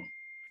confirming.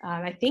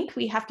 I think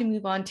we have to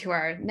move on to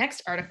our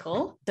next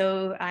article.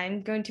 So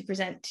I'm going to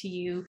present to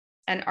you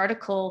an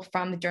article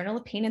from the Journal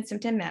of Pain and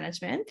Symptom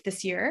Management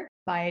this year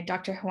by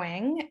Dr.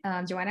 Huang,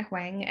 Joanna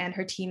Huang, and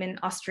her team in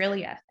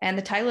Australia. And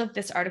the title of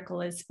this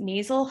article is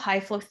Nasal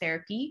High Flow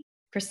Therapy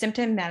for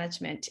Symptom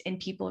Management in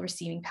People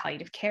Receiving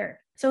Palliative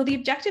Care. So the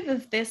objective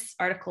of this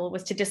article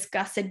was to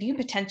discuss a new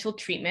potential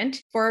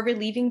treatment for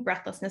relieving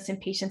breathlessness in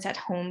patients at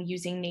home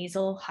using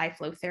nasal high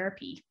flow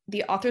therapy.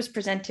 The authors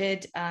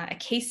presented a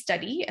case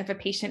study of a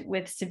patient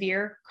with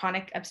severe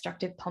chronic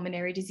obstructive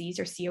pulmonary disease,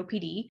 or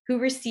COPD, who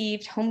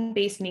received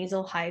home-based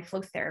nasal high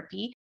flow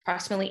therapy,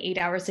 approximately 8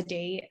 hours a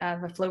day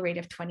of a flow rate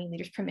of 20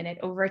 liters per minute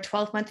over a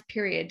 12-month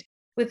period,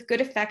 with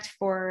good effect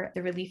for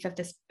the relief of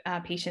this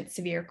patient's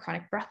severe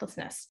chronic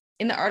breathlessness.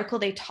 In the article,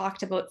 they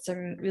talked about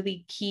some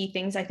really key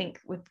things, I think,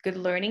 with good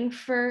learning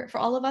for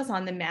all of us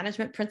on the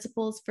management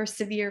principles for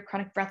severe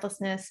chronic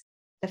breathlessness,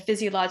 the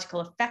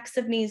physiological effects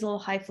of nasal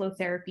high flow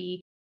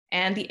therapy,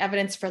 and the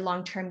evidence for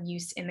long-term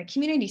use in the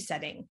community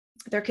setting.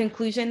 Their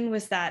conclusion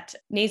was that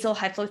nasal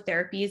high flow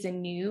therapy is a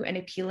new and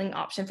appealing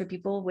option for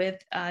people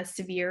with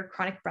severe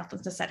chronic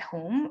breathlessness at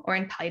home or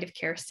in palliative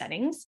care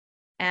settings,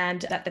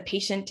 and that the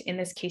patient in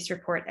this case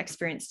report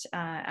experienced,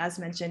 as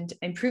mentioned,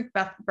 improved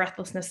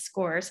breathlessness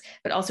scores,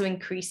 but also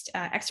increased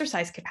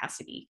exercise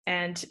capacity.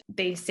 And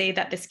they say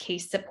that this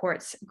case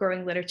supports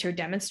growing literature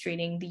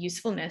demonstrating the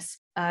usefulness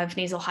of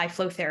nasal high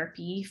flow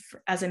therapy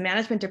as a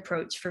management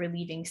approach for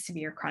relieving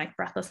severe chronic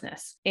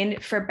breathlessness.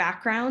 And for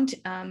background,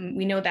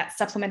 we know that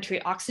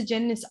supplementary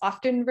oxygen is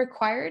often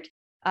required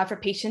for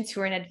patients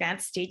who are in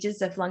advanced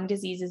stages of lung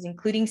diseases,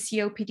 including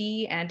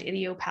COPD and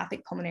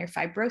idiopathic pulmonary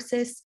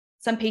fibrosis.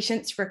 Some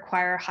patients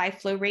require high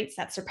flow rates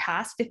that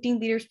surpass 15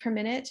 liters per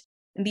minute.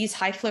 And these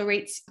high flow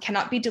rates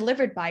cannot be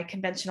delivered by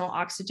conventional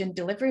oxygen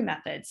delivery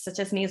methods, such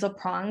as nasal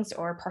prongs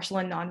or partial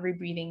and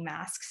non-rebreathing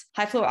masks.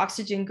 High flow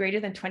oxygen greater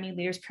than 20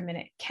 liters per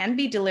minute can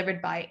be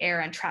delivered by air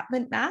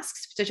entrapment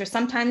masks, which are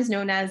sometimes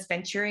known as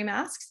Venturi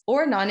masks,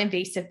 or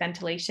non-invasive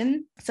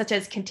ventilation, such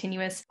as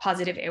continuous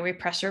positive airway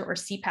pressure, or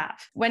CPAP,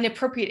 when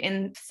appropriate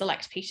in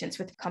select patients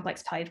with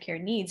complex palliative care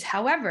needs.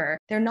 However,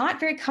 they're not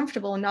very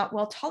comfortable and not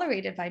well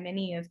tolerated by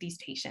many of these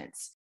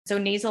patients. So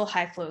nasal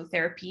high flow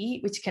therapy,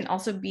 which can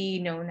also be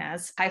known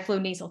as high flow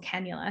nasal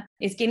cannula,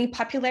 is gaining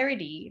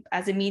popularity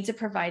as a means of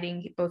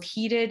providing both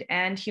heated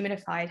and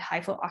humidified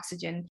high flow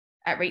oxygen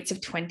at rates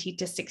of 20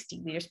 to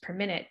 60 liters per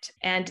minute.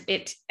 And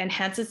it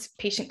enhances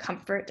patient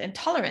comfort and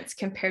tolerance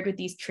compared with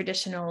these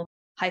traditional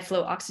high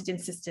flow oxygen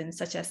systems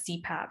such as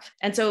CPAP.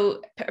 And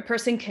so a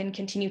person can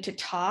continue to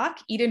talk,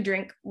 eat and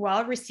drink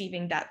while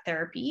receiving that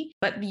therapy,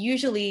 but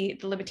usually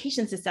the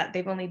limitations is that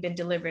they've only been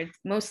delivered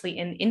mostly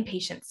in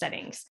inpatient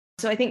settings.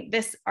 So I think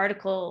this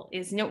article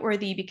is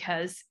noteworthy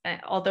because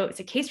although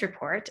it's a case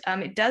report,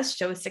 it does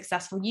show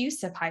successful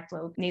use of high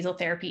flow nasal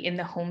therapy in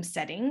the home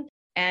setting.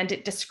 And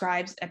it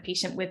describes a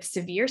patient with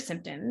severe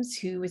symptoms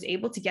who was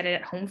able to get it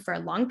at home for a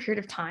long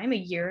period of time, a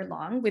year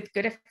long, with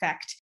good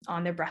effect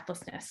on their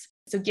breathlessness.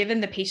 So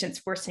given the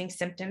patient's worsening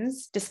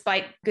symptoms,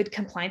 despite good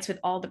compliance with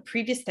all the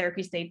previous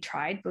therapies they'd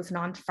tried, both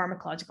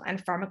non-pharmacological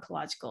and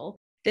pharmacological,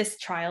 this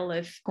trial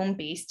of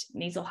home-based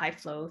nasal high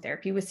flow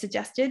therapy was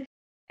suggested.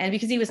 And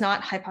because he was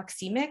not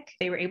hypoxemic,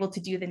 they were able to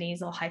do the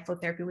nasal high flow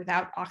therapy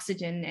without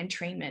oxygen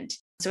entrainment.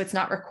 So it's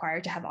not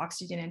required to have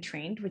oxygen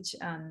entrained, which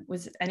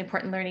was an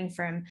important learning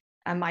from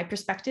my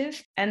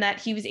perspective, and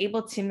that he was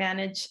able to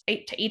manage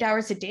 8 to 8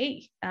 hours a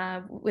day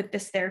with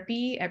this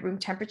therapy at room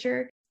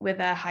temperature with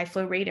a high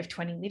flow rate of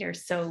 20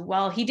 liters. So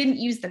while he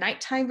didn't use the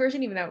nighttime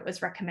version, even though it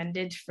was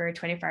recommended for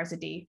 24 hours a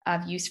day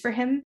of use for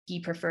him, he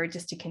preferred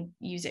just to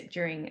use it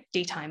during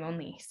daytime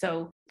only.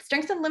 So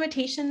strengths and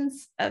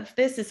limitations of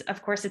this is,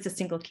 of course, it's a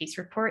single case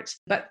report,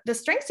 but the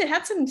strengths, it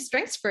had some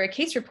strengths for a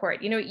case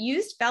report. It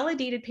used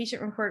validated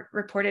patient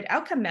reported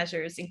outcome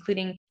measures,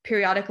 including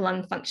periodic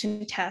lung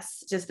function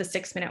tests, such as the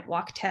 6-minute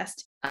walk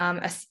test,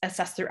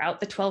 assessed throughout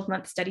the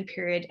 12-month study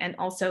period, and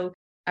also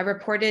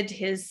reported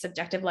his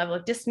subjective level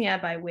of dyspnea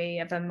by way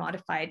of a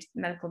modified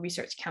Medical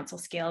Research Council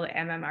scale, the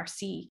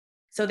MMRC.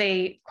 So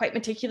they quite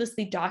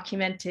meticulously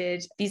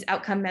documented these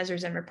outcome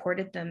measures and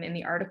reported them in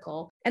the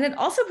article. And it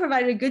also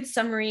provided a good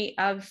summary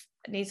of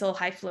nasal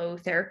high flow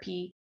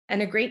therapy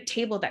and a great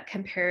table that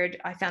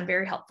compared, I found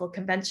very helpful,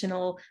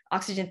 conventional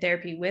oxygen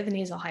therapy with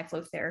nasal high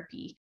flow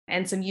therapy,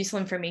 and some useful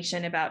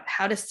information about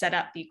how to set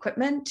up the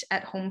equipment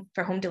at home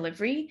for home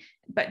delivery,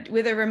 but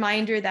with a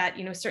reminder that,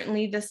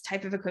 certainly this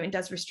type of equipment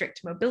does restrict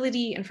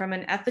mobility. And from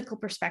an ethical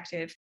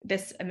perspective,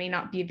 this may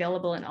not be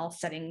available in all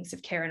settings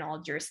of care in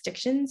all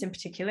jurisdictions in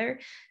particular.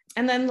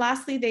 And then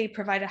lastly, they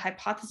provide a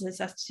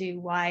hypothesis as to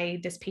why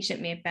this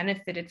patient may have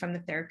benefited from the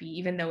therapy,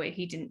 even though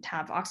he didn't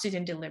have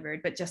oxygen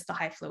delivered, but just the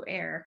high flow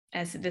air,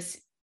 as this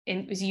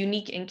it was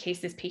unique in case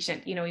this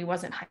patient, he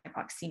wasn't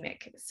hypoxemic.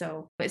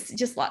 So it's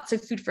just lots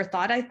of food for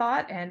thought, I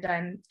thought. And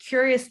I'm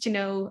curious to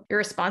know your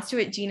response to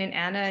it, Jean and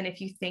Anna, and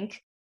if you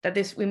think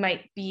that we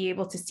might be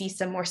able to see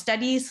some more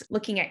studies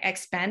looking at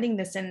expanding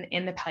this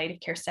in the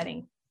palliative care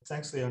setting.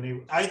 Thanks,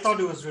 Leonie. I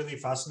thought it was really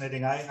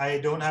fascinating. I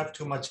don't have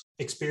too much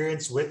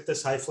experience with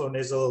this high flow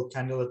nasal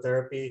cannula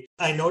therapy.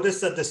 I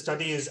noticed that the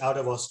study is out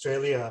of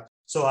Australia.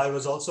 So I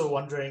was also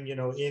wondering,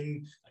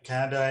 in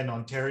Canada and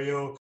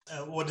Ontario,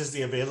 what is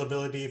the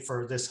availability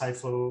for this high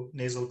flow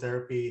nasal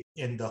therapy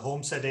in the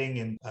home setting,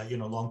 in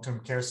long-term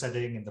care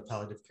setting, in the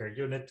palliative care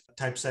unit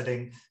type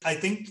setting? I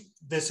think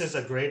this is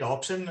a great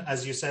option.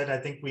 As you said, I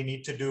think we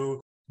need to do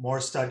more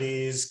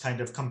studies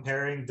kind of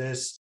comparing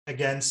this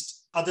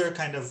against other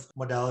kind of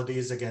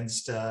modalities,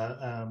 against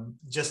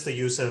just the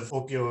use of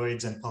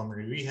opioids and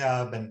pulmonary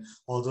rehab and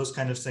all those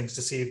kind of things,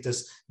 to see if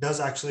this does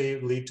actually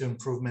lead to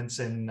improvements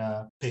in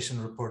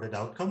patient-reported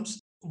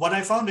outcomes. What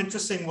I found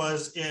interesting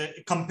was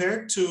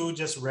compared to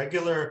just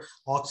regular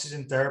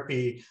oxygen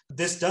therapy,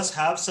 this does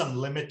have some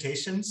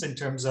limitations in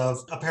terms of,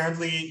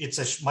 apparently it's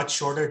a much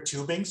shorter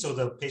tubing, so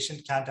the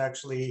patient can't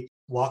actually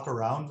walk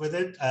around with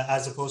it,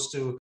 as opposed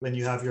to when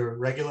you have your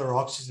regular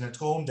oxygen at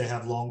home, they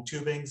have long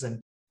tubings and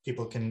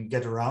people can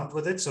get around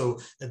with it. So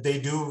they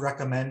do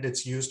recommend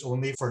it's used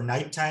only for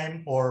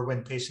nighttime or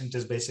when patient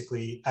is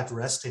basically at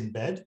rest in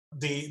bed.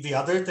 The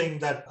other thing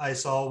that I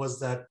saw was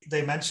that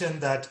they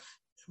mentioned that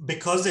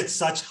because it's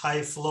such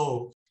high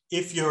flow,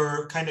 if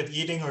you're kind of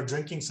eating or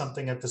drinking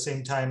something at the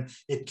same time,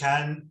 it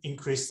can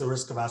increase the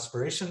risk of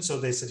aspiration. So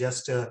they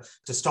suggest to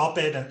stop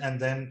it and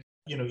then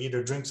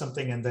either drink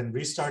something and then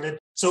restart it.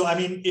 So, I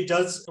mean, it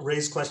does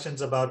raise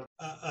questions about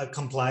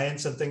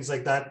compliance and things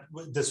like that.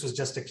 This was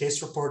just a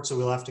case report, so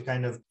we'll have to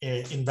kind of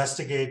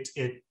investigate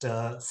it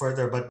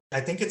further. But I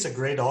think it's a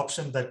great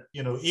option that,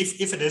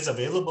 if it is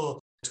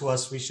available to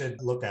us, we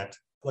should look at.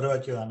 What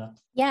about you, Anna?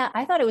 Yeah,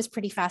 I thought it was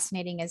pretty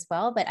fascinating as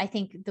well. But I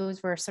think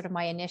those were sort of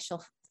my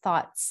initial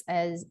thoughts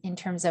as in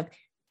terms of,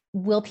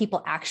 will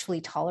people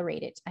actually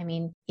tolerate it? I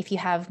mean, if you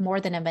have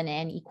more than an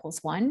N equals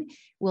 1,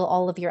 will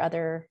all of your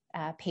other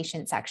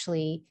patients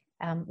actually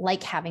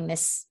like having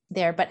this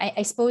there? But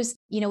I suppose,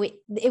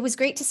 it was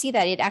great to see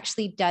that it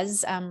actually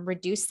does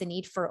reduce the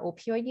need for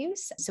opioid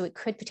use. So it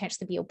could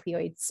potentially be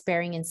opioid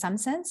sparing in some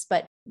sense,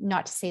 but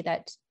not to say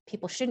that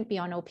people shouldn't be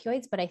on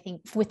opioids. But I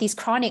think with these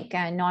chronic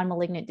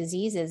non-malignant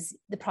diseases,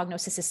 the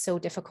prognosis is so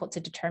difficult to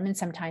determine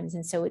sometimes.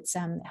 And so it's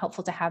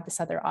helpful to have this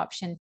other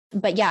option.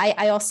 But yeah,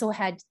 I also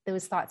had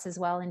those thoughts as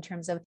well in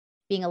terms of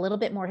being a little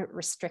bit more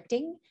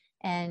restricting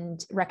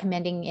and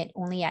recommending it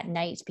only at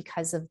night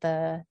because of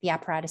the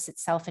apparatus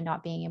itself and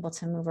not being able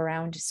to move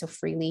around so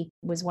freely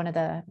was one of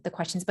the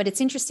questions. But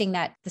it's interesting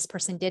that this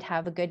person did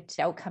have a good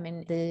outcome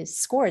and the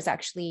scores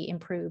actually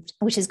improved,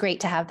 which is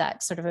great to have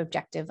that sort of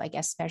objective, I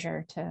guess,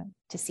 measure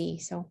to see.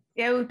 So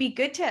yeah, it would be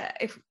good to,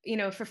 if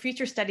for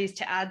future studies,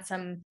 to add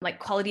some like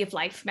quality of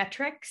life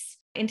metrics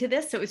into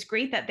this. So it was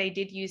great that they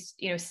did use,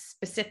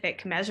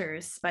 specific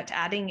measures, but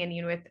adding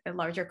in, with a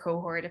larger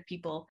cohort of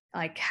people,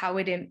 like how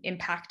it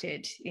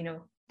impacted,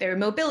 their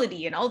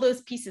mobility and all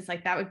those pieces,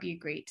 like that would be a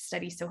great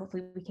study. So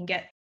hopefully we can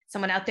get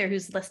someone out there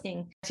who's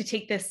listening to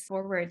take this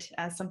forward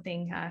as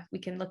something we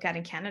can look at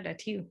in Canada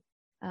too.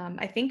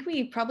 I think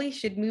we probably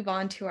should move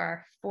on to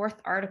our fourth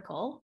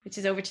article, which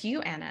is over to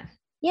you, Anna.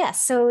 Yeah,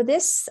 so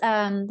this,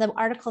 the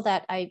article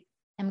that I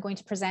am going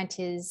to present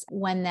is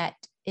one that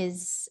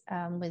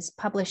was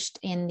published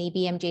in the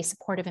BMJ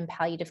Supportive and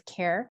Palliative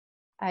Care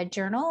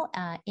journal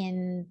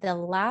in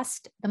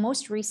the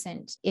most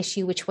recent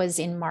issue, which was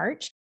in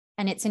March,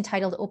 and it's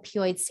entitled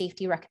Opioid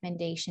Safety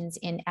Recommendations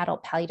in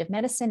Adult Palliative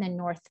Medicine and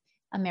North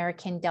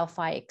American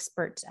Delphi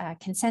Expert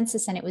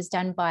Consensus. And it was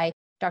done by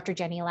Dr.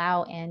 Jenny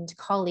Lau and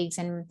colleagues.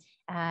 And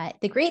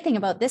the great thing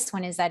about this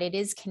one is that it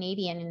is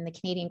Canadian in the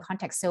Canadian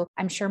context. So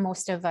I'm sure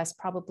most of us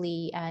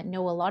probably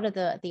know a lot of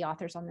the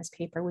authors on this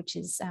paper, which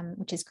is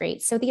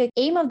great. So the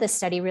aim of this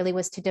study really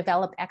was to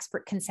develop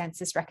expert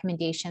consensus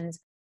recommendations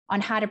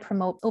on how to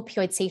promote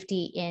opioid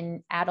safety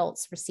in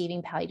adults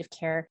receiving palliative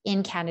care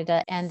in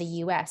Canada and the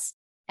US.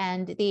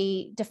 And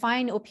they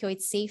define opioid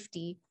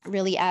safety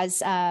really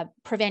as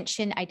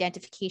prevention,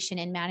 identification,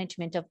 and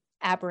management of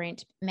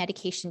aberrant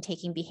medication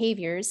taking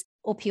behaviors,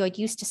 opioid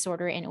use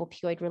disorder, and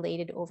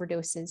opioid-related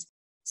overdoses.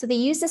 So they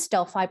used this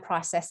Delphi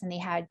process, and they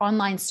had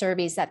online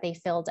surveys that they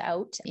filled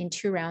out in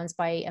 2 rounds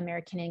by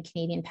American and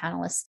Canadian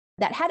panelists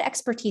that had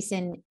expertise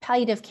in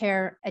palliative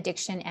care,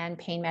 addiction, and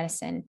pain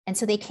medicine. And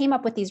so they came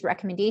up with these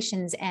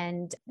recommendations.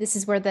 And this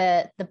is where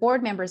the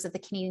board members of the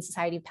Canadian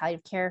Society of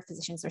Palliative Care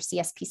Physicians, or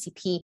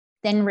CSPCP,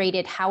 then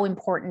rated how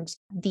important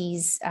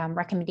these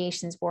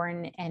recommendations were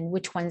and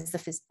which ones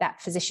that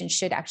physician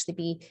should actually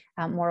be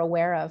more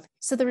aware of.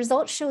 So the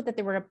results showed that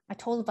there were a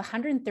total of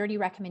 130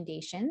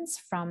 recommendations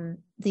from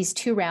these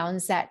 2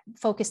 rounds that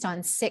focused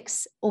on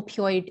 6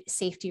 opioid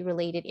safety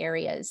related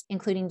areas,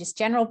 including just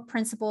general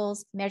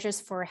principles, measures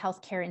for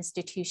healthcare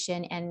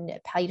institution and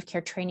palliative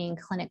care training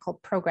and clinical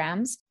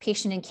programs,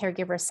 patient and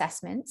caregiver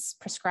assessments,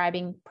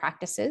 prescribing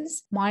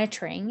practices,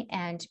 monitoring,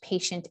 and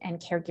patient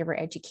and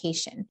caregiver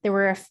education. There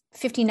were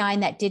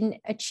 59 that didn't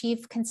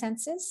achieve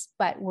consensus,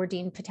 but were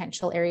deemed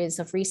potential areas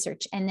of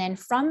research. And then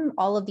from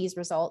all of these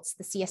results,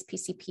 the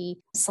CSPCP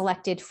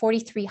selected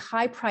 43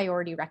 high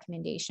priority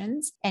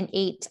recommendations and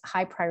 8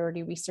 high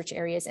priority research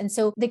areas. And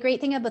so the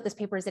great thing about this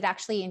paper is it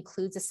actually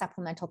includes a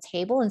supplemental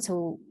table. And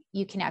so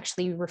you can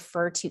actually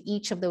refer to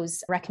each of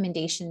those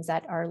recommendations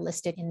that are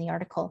listed in the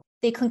article.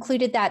 They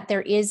concluded that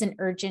there is an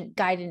urgent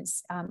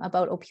guidance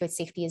about opioid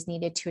safety is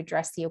needed to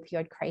address the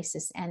opioid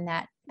crisis, and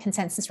that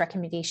consensus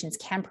recommendations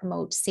can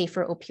promote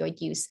safer opioid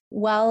use,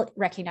 while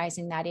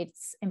recognizing that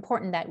it's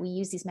important that we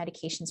use these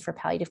medications for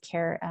palliative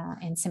care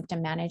and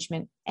symptom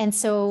management. And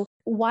so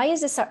why is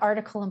this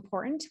article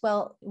important?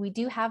 Well, we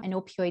do have an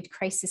opioid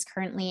crisis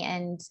currently,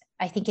 and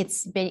I think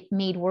it's been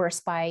made worse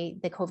by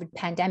the COVID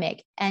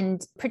pandemic,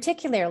 and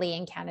particularly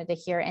in Canada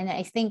here. And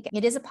I think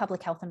it is a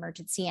public health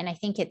emergency. And I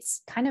think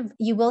it's kind of,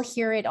 you will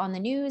hear it on the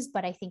news,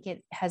 but I think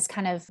it has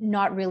kind of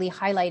not really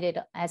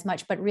highlighted as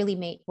much, but really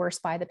made worse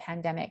by the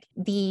pandemic.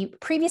 The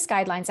previous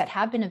guidelines that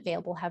have been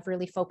available have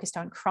really focused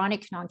on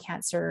chronic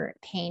non-cancer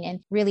pain. And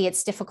really,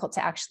 it's difficult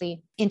to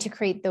actually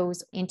integrate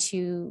those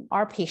into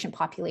our patient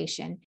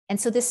population. And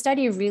so this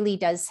study really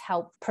does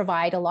help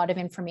provide a lot of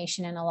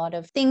information and a lot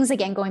of things,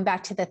 again, going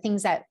back to the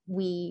things that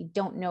we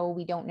don't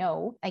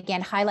know,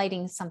 again,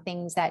 highlighting some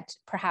things that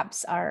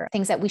perhaps are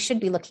things that we should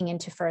be looking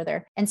into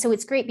further. And so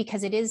it's great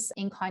because it is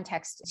in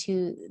context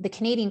to the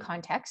Canadian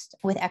context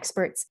with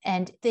experts,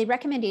 and the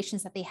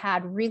recommendations that they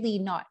had really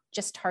not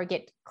just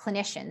target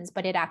clinicians,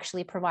 but it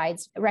actually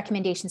provides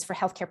recommendations for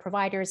healthcare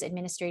providers,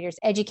 administrators,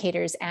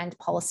 educators, and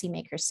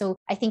policymakers. So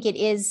I think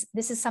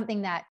this is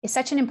something that is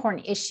such an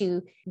important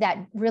issue that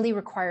really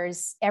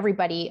requires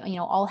everybody,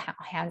 all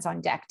hands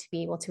on deck to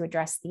be able to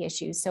address the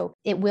issues. So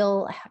it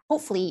will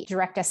hopefully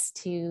direct us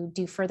to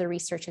do further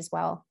research as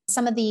well.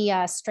 Some of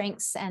the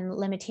strengths and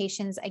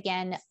limitations,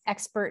 again,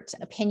 expert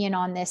opinion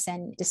on this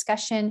and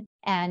discussion.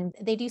 And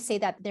they do say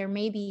that there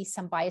may be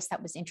some bias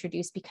that was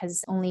introduced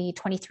because only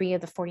 23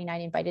 of the 49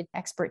 invited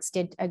experts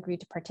did agree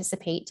to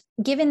participate.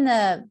 Given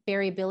the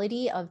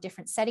variability of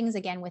different settings,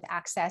 again, with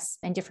access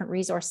and different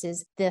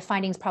resources, the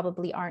findings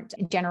probably aren't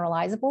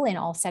generalizable in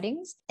all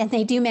settings. And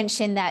they do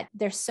mention that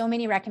there's so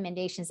many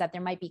recommendations that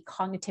there might be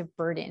cognitive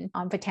burden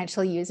on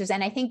potential users.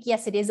 And I think,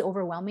 yes, it is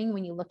overwhelming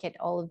when you look at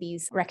all of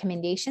these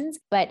recommendations.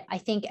 But I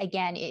think,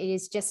 again, it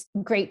is just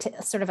great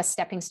to sort of a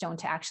stepping stone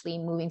to actually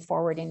moving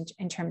forward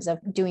in terms of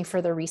doing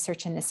further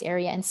research in this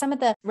area. And some of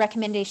the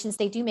recommendations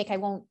they do make, I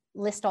won't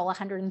list all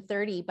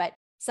 130, but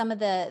some of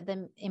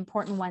the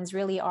important ones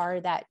really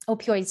are that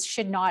opioids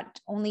should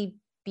not only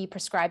be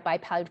prescribed by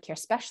palliative care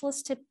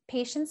specialists to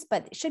patients,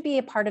 but it should be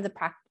a part of the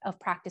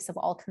practice of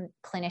all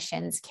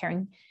clinicians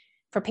caring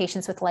for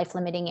patients with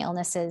life-limiting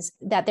illnesses,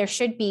 that there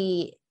should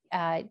be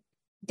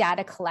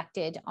data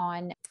collected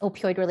on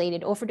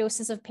opioid-related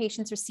overdoses of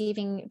patients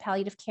receiving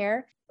palliative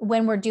care.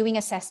 When we're doing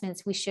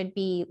assessments, we should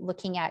be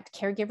looking at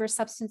caregiver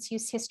substance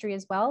use history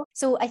as well.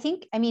 So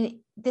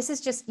this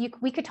is just,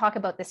 we could talk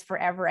about this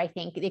forever. I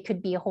think it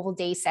could be a whole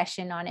day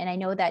session on, and I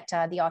know that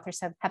the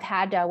authors have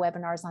had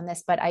webinars on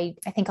this, but I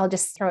think I'll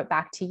just throw it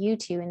back to you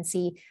two and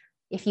see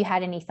if you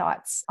had any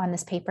thoughts on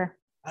this paper.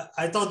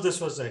 I thought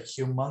this was a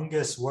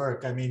humongous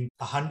work. I mean,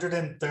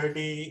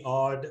 130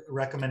 odd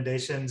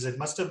recommendations. It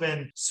must have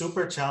been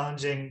super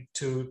challenging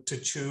to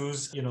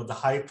choose, the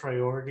high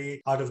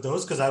priority out of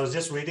those, because I was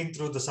just reading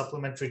through the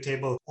supplementary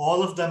table.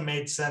 All of them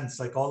made sense.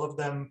 Like all of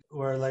them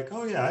were like,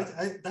 oh yeah,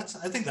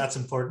 I think that's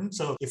important.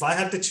 So if I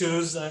had to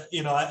choose,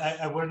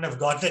 I wouldn't have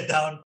gotten it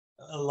down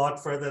a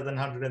lot further than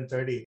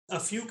 130. A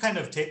few kind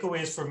of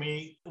takeaways for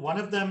me. One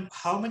of them,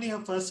 how many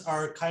of us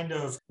are kind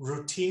of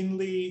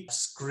routinely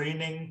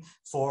screening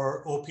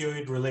for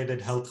opioid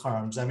related health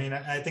harms? I mean,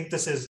 I think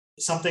this is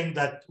something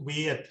that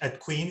we at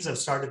Queen's have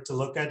started to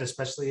look at,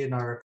 especially in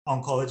our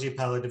oncology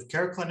palliative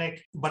care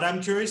clinic. But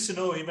I'm curious to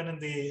know, even in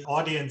the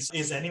audience,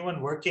 is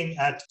anyone working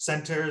at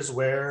centers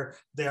where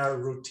they are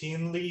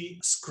routinely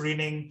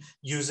screening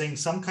using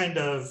some kind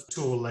of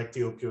tool like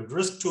the opioid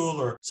risk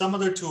tool or some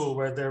other tool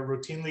where they're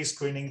routinely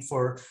screening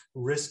for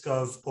risk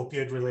of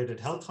opioid related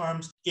health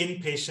harms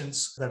in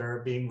patients that are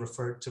being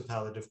referred to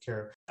palliative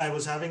care? I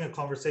was having a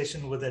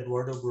conversation with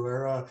Eduardo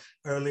Bruera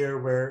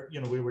earlier where,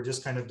 we were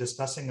just kind of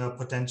discussing a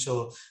potential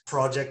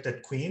project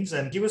at Queen's.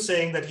 And he was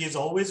saying that he's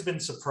always been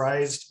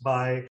surprised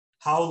by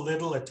how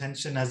little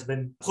attention has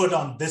been put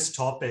on this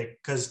topic.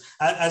 Because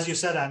as you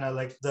said, Anna,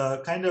 like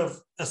the kind of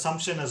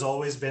assumption has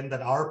always been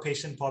that our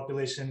patient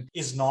population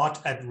is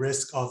not at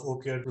risk of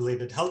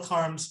opioid-related health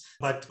harms.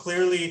 But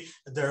clearly,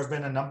 there have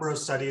been a number of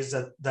studies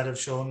that have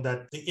shown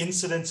that the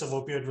incidence of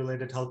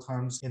opioid-related health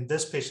harms in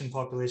this patient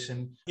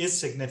population is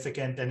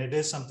significant, and it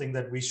is something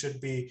that we should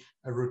be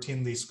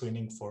routinely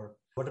screening for.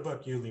 What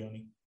about you,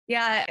 Leonie?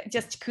 Yeah,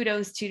 just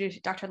kudos to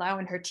Dr. Lau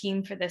and her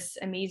team for this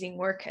amazing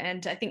work.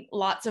 And I think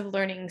lots of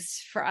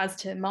learnings for us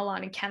to mull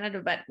on in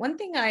Canada. But one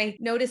thing I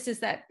noticed is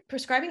that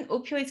prescribing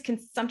opioids can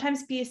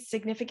sometimes be a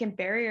significant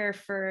barrier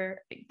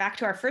back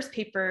to our first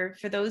paper,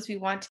 for those we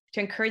want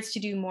to encourage to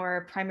do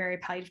more primary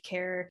palliative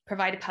care,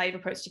 provide a palliative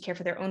approach to care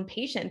for their own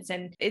patients.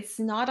 And it's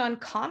not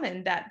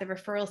uncommon that the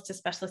referrals to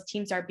specialist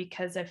teams are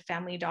because a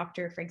family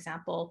doctor, for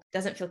example,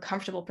 doesn't feel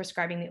comfortable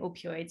prescribing the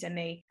opioids. And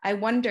I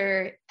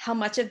wonder how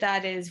much of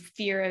that is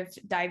fear of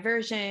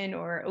diversion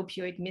or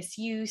opioid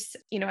misuse.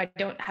 I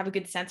don't have a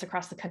good sense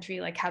across the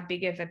country like how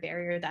big of a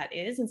barrier that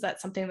is. And so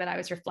that's something that I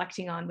was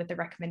reflecting on with the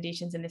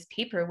recommendations in this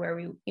paper, where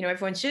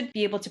everyone should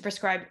be able to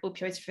prescribe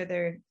opioids for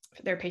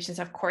their patients.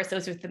 Of course,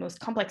 those with the most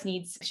complex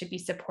needs should be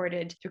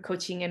supported through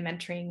coaching and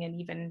mentoring. And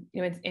even,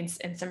 in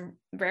some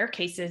rare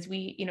cases,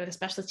 the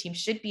specialist team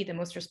should be the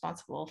most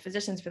responsible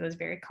physicians for those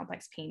very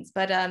complex pains.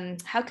 But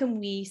how can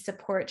we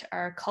support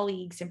our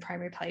colleagues in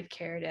primary palliative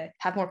care to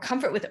have more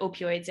comfort with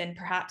opioids? And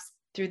perhaps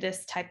through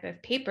this type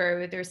of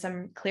paper, there's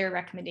some clear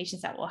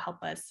recommendations that will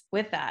help us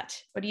with that.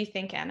 What do you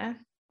think, Anna?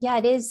 Yeah,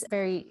 it is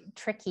very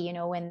tricky,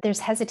 when there's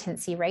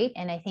hesitancy, right?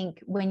 And I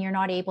think when you're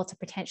not able to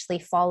potentially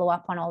follow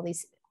up on all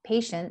these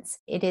patients,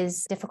 it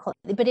is difficult,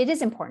 but it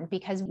is important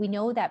because we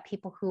know that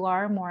people who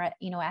are more, at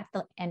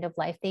the end of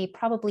life, they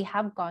probably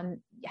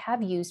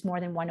have used more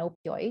than one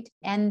opioid,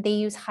 and they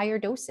use higher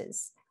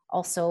doses.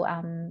 Also,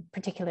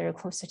 particularly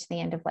closer to the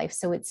end of life.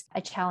 So it's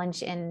a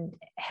challenge and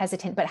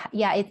hesitant, but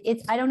yeah,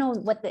 it's I don't know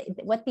what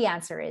the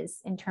answer is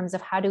in terms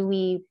of how do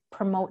we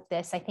promote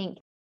this. I think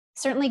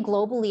certainly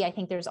globally, I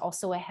think there's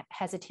also a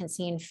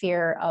hesitancy and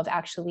fear of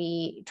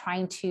actually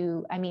trying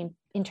to,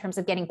 in terms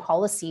of getting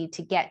policy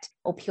to get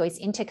opioids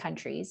into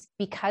countries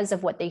because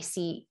of what they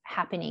see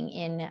happening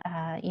in,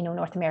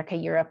 North America,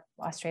 Europe,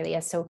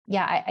 Australia. So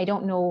yeah, I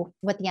don't know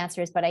what the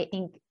answer is, but I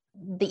think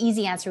the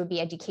easy answer would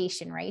be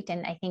education, right?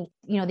 And I think,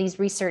 these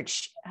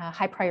research,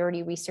 high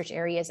priority research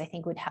areas, I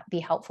think would be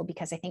helpful,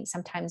 because I think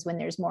sometimes when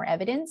there's more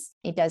evidence,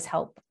 it does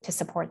help to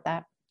support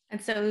that. And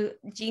so,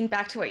 Jean,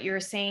 back to what you were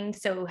saying,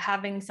 so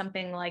having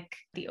something like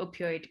the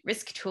opioid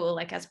risk tool,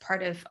 like as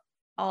part of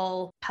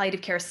all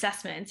palliative care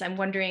assessments, I'm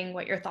wondering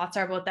what your thoughts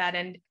are about that,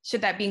 and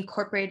should that be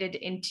incorporated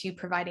into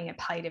providing a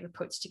palliative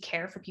approach to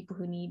care for people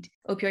who need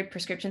opioid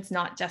prescriptions,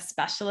 not just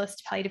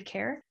specialist palliative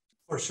care?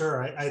 For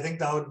sure. I think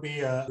that would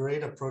be a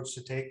great approach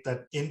to take,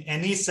 that in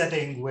any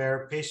setting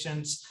where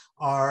patients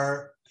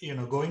are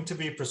going to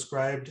be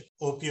prescribed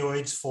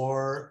opioids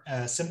for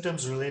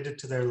symptoms related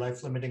to their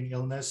life-limiting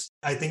illness,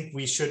 I think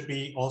we should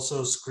be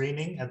also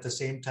screening at the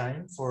same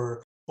time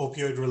for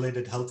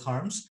opioid-related health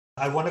harms.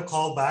 I want to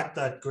call back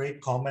that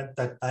great comment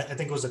that I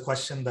think was a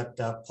question that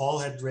Paul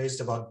had raised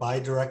about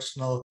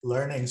bidirectional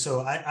learning.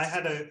 So I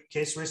had a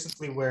case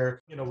recently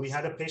where, we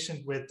had a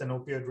patient with an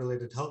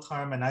opioid-related health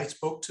harm, and I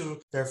spoke to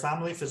their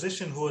family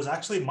physician, who was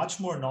actually much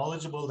more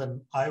knowledgeable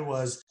than I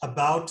was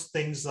about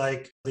things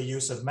like the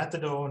use of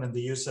methadone and the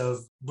use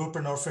of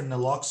buprenorphine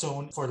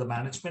naloxone for the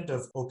management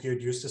of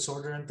opioid use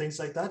disorder and things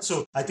like that.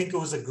 So I think it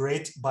was a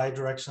great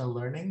bidirectional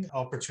learning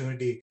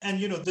opportunity. And,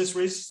 this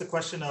raises the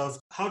question of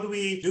how do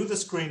we do the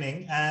screening,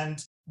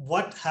 and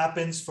what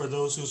happens for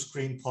those who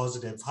screen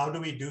positive? How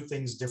do we do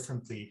things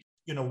differently?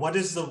 What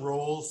is the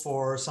role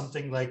for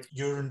something like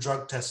urine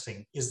drug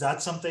testing? Is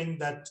that something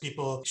that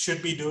people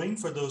should be doing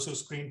for those who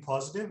screen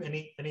positive?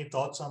 Any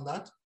thoughts on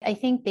that? I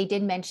think they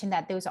did mention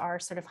that those are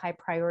sort of high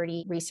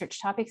priority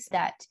research topics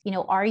that,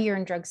 are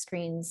urine drug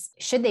screens,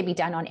 should they be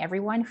done on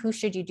everyone? Who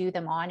should you do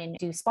them on, and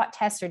do spot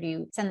tests, or do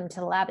you send them to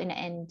the lab?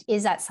 And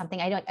is that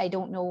something, I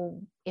don't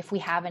know if we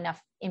have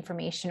enough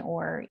information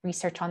or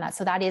research on that.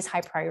 So that is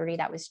high priority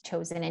that was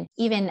chosen. And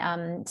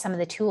even some of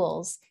the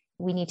tools,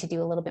 we need to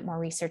do a little bit more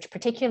research,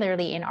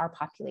 particularly in our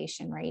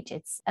population, right?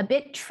 It's a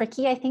bit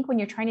tricky, I think, when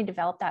you're trying to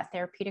develop that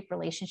therapeutic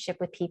relationship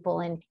with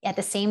people and at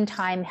the same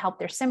time help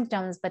their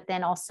symptoms, but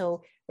then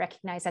also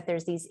recognize that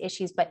there's these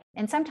issues.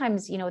 And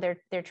sometimes,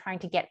 they're trying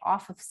to get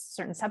off of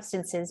certain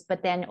substances,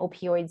 but then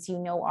opioids,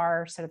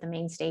 are sort of the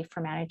mainstay for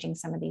managing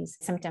some of these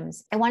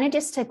symptoms. I wanted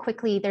just to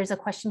quickly, there's a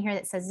question here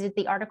that says, did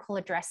the article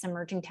address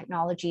emerging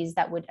technologies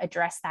that would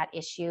address that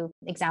issue?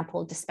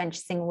 Example,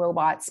 dispensing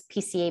robots,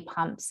 PCA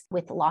pumps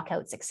with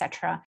lockouts,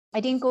 etc. I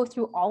didn't go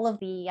through all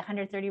of the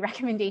 130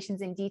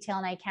 recommendations in detail,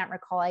 and I can't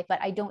recall, but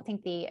I don't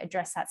think they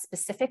address that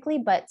specifically,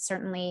 but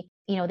certainly,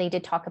 they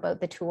did talk about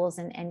the tools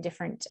and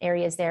different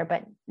areas there,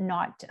 but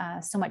not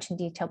so much in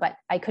detail, but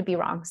I could be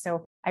wrong.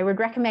 So I would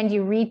recommend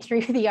you read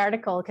through the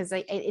article because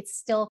it's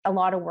still a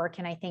lot of work,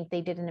 and I think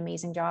they did an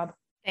amazing job.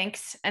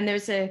 Thanks. And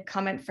there's a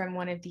comment from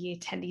one of the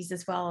attendees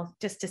as well,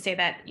 just to say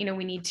that,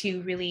 we need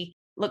to really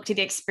look to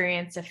the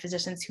experience of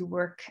physicians who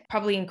work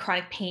probably in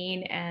chronic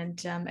pain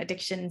and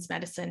addictions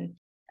medicine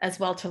as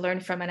well to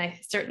learn from. And I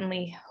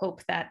certainly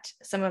hope that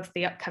some of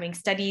the upcoming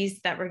studies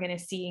that we're going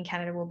to see in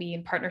Canada will be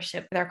in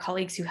partnership with our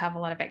colleagues who have a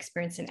lot of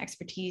experience and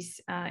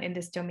expertise in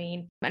this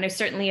domain. And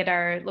certainly at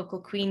our local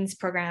Queen's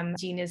program,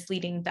 Jean is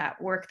leading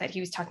that work that he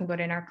was talking about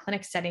in our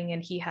clinic setting,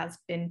 and he has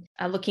been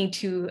looking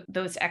to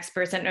those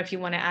experts. I don't know if you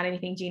want to add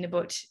anything, Jean,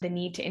 about the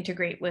need to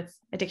integrate with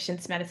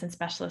addictions medicine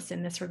specialists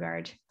in this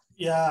regard.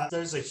 Yeah,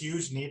 there's a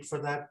huge need for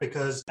that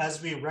because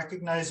as we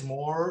recognize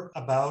more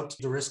about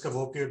the risk of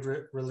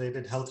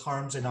opioid-related health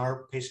harms in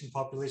our patient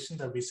population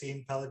that we see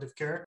in palliative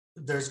care,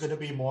 there's going to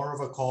be more of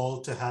a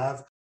call to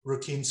have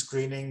routine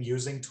screening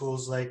using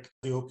tools like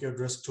the opioid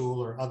risk tool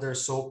or other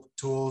SOAP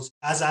tools.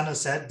 As Anna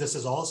said, this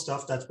is all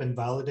stuff that's been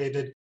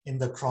validated in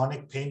the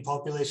chronic pain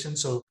population.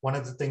 So one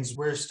of the things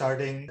we're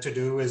starting to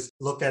do is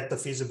look at the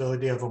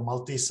feasibility of a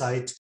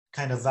multi-site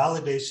kind of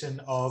validation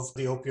of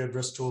the opioid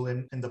risk tool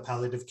in the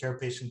palliative care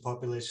patient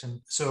population.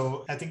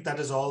 So I think that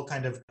is all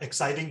kind of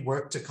exciting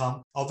work to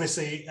come.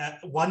 Obviously,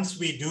 once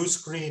we do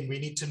screen, we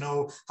need to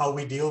know how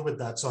we deal with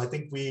that. So I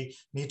think we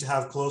need to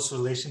have close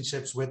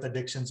relationships with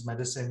addictions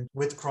medicine,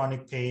 with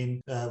chronic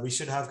pain. We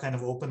should have kind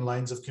of open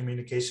lines of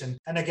communication.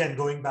 And again,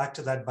 going back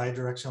to that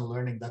bidirectional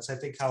learning, that's I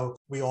think how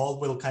we all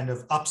will kind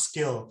of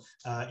upskill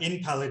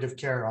in palliative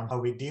care on how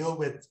we deal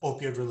with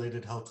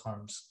opioid-related health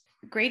harms.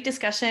 Great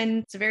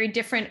discussion. It's very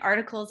different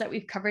articles that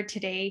we've covered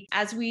today.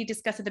 As we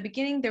discussed at the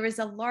beginning, there was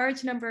a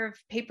large number of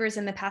papers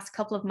in the past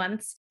couple of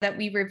months that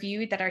we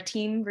reviewed, that our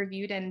team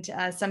reviewed, and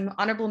some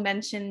honorable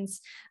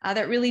mentions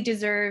that really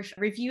deserve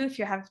review if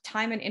you have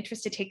time and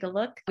interest to take a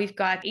look. We've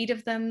got 8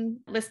 of them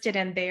listed,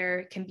 and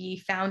they can be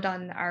found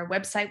on our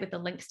website with the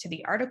links to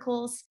the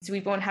articles. So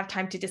we won't have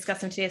time to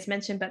discuss them today as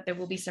mentioned, but there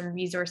will be some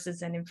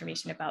resources and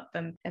information about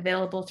them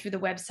available through the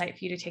website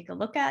for you to take a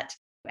look at.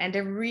 And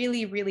a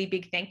really, really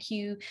big thank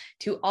you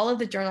to all of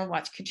the Journal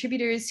Watch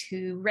contributors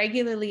who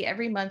regularly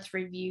every month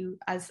review,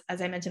 as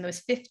I mentioned, those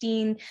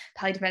 15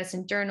 palliative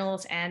medicine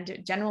journals and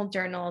general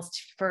journals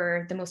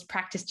for the most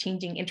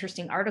practice-changing,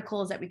 interesting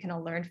articles that we can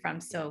all learn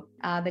from. So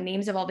the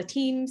names of all the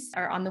teams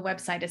are on the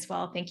website as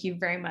well. Thank you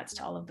very much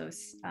to all of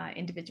those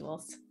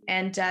individuals.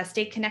 And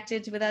stay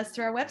connected with us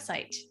through our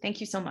website. Thank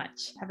you so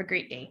much. Have a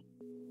great day.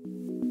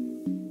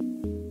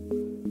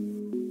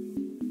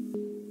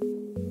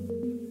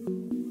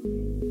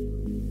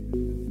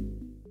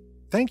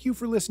 Thank you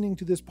for listening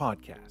to this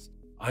podcast.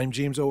 I'm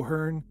James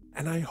O'Hearn,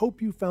 and I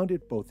hope you found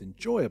it both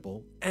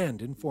enjoyable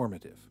and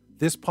informative.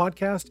 This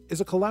podcast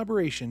is a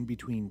collaboration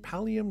between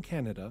Pallium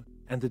Canada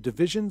and the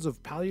divisions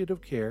of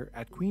palliative care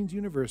at Queen's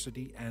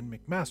University and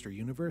McMaster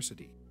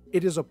University.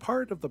 It is a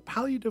part of the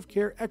Palliative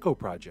Care ECHO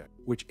project,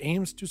 which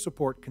aims to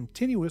support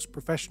continuous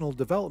professional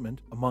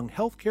development among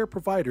healthcare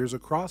providers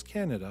across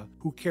Canada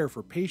who care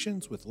for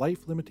patients with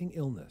life-limiting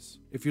illness.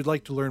 If you'd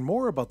like to learn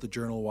more about the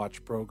Journal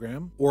Watch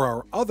program or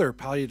our other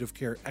Palliative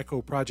Care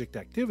ECHO project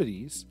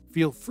activities,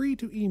 feel free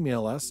to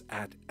email us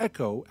at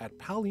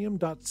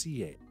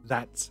echo@pallium.ca.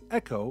 That's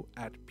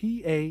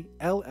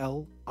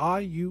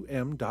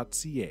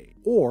echo@pallium.ca.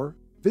 Or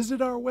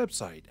visit our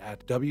website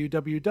at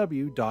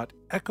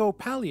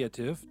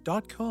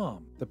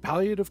www.echopalliative.com. The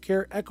Palliative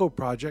Care ECHO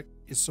project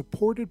is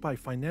supported by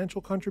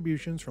financial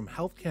contributions from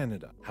Health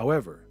Canada.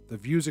 However, the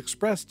views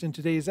expressed in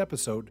today's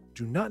episode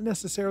do not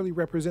necessarily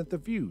represent the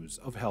views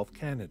of Health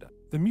Canada.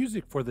 The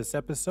music for this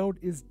episode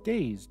is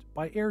Dazed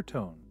by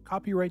Airtone.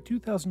 Copyright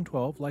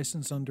 2012,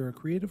 licensed under a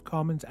Creative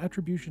Commons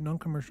Attribution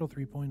Non-Commercial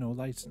 3.0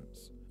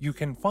 license. You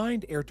can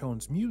find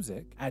Airtone's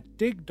music at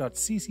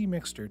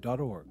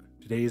dig.ccmixter.org.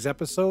 Today's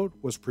episode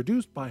was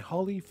produced by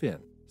Holly Finn.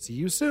 See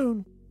you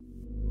soon!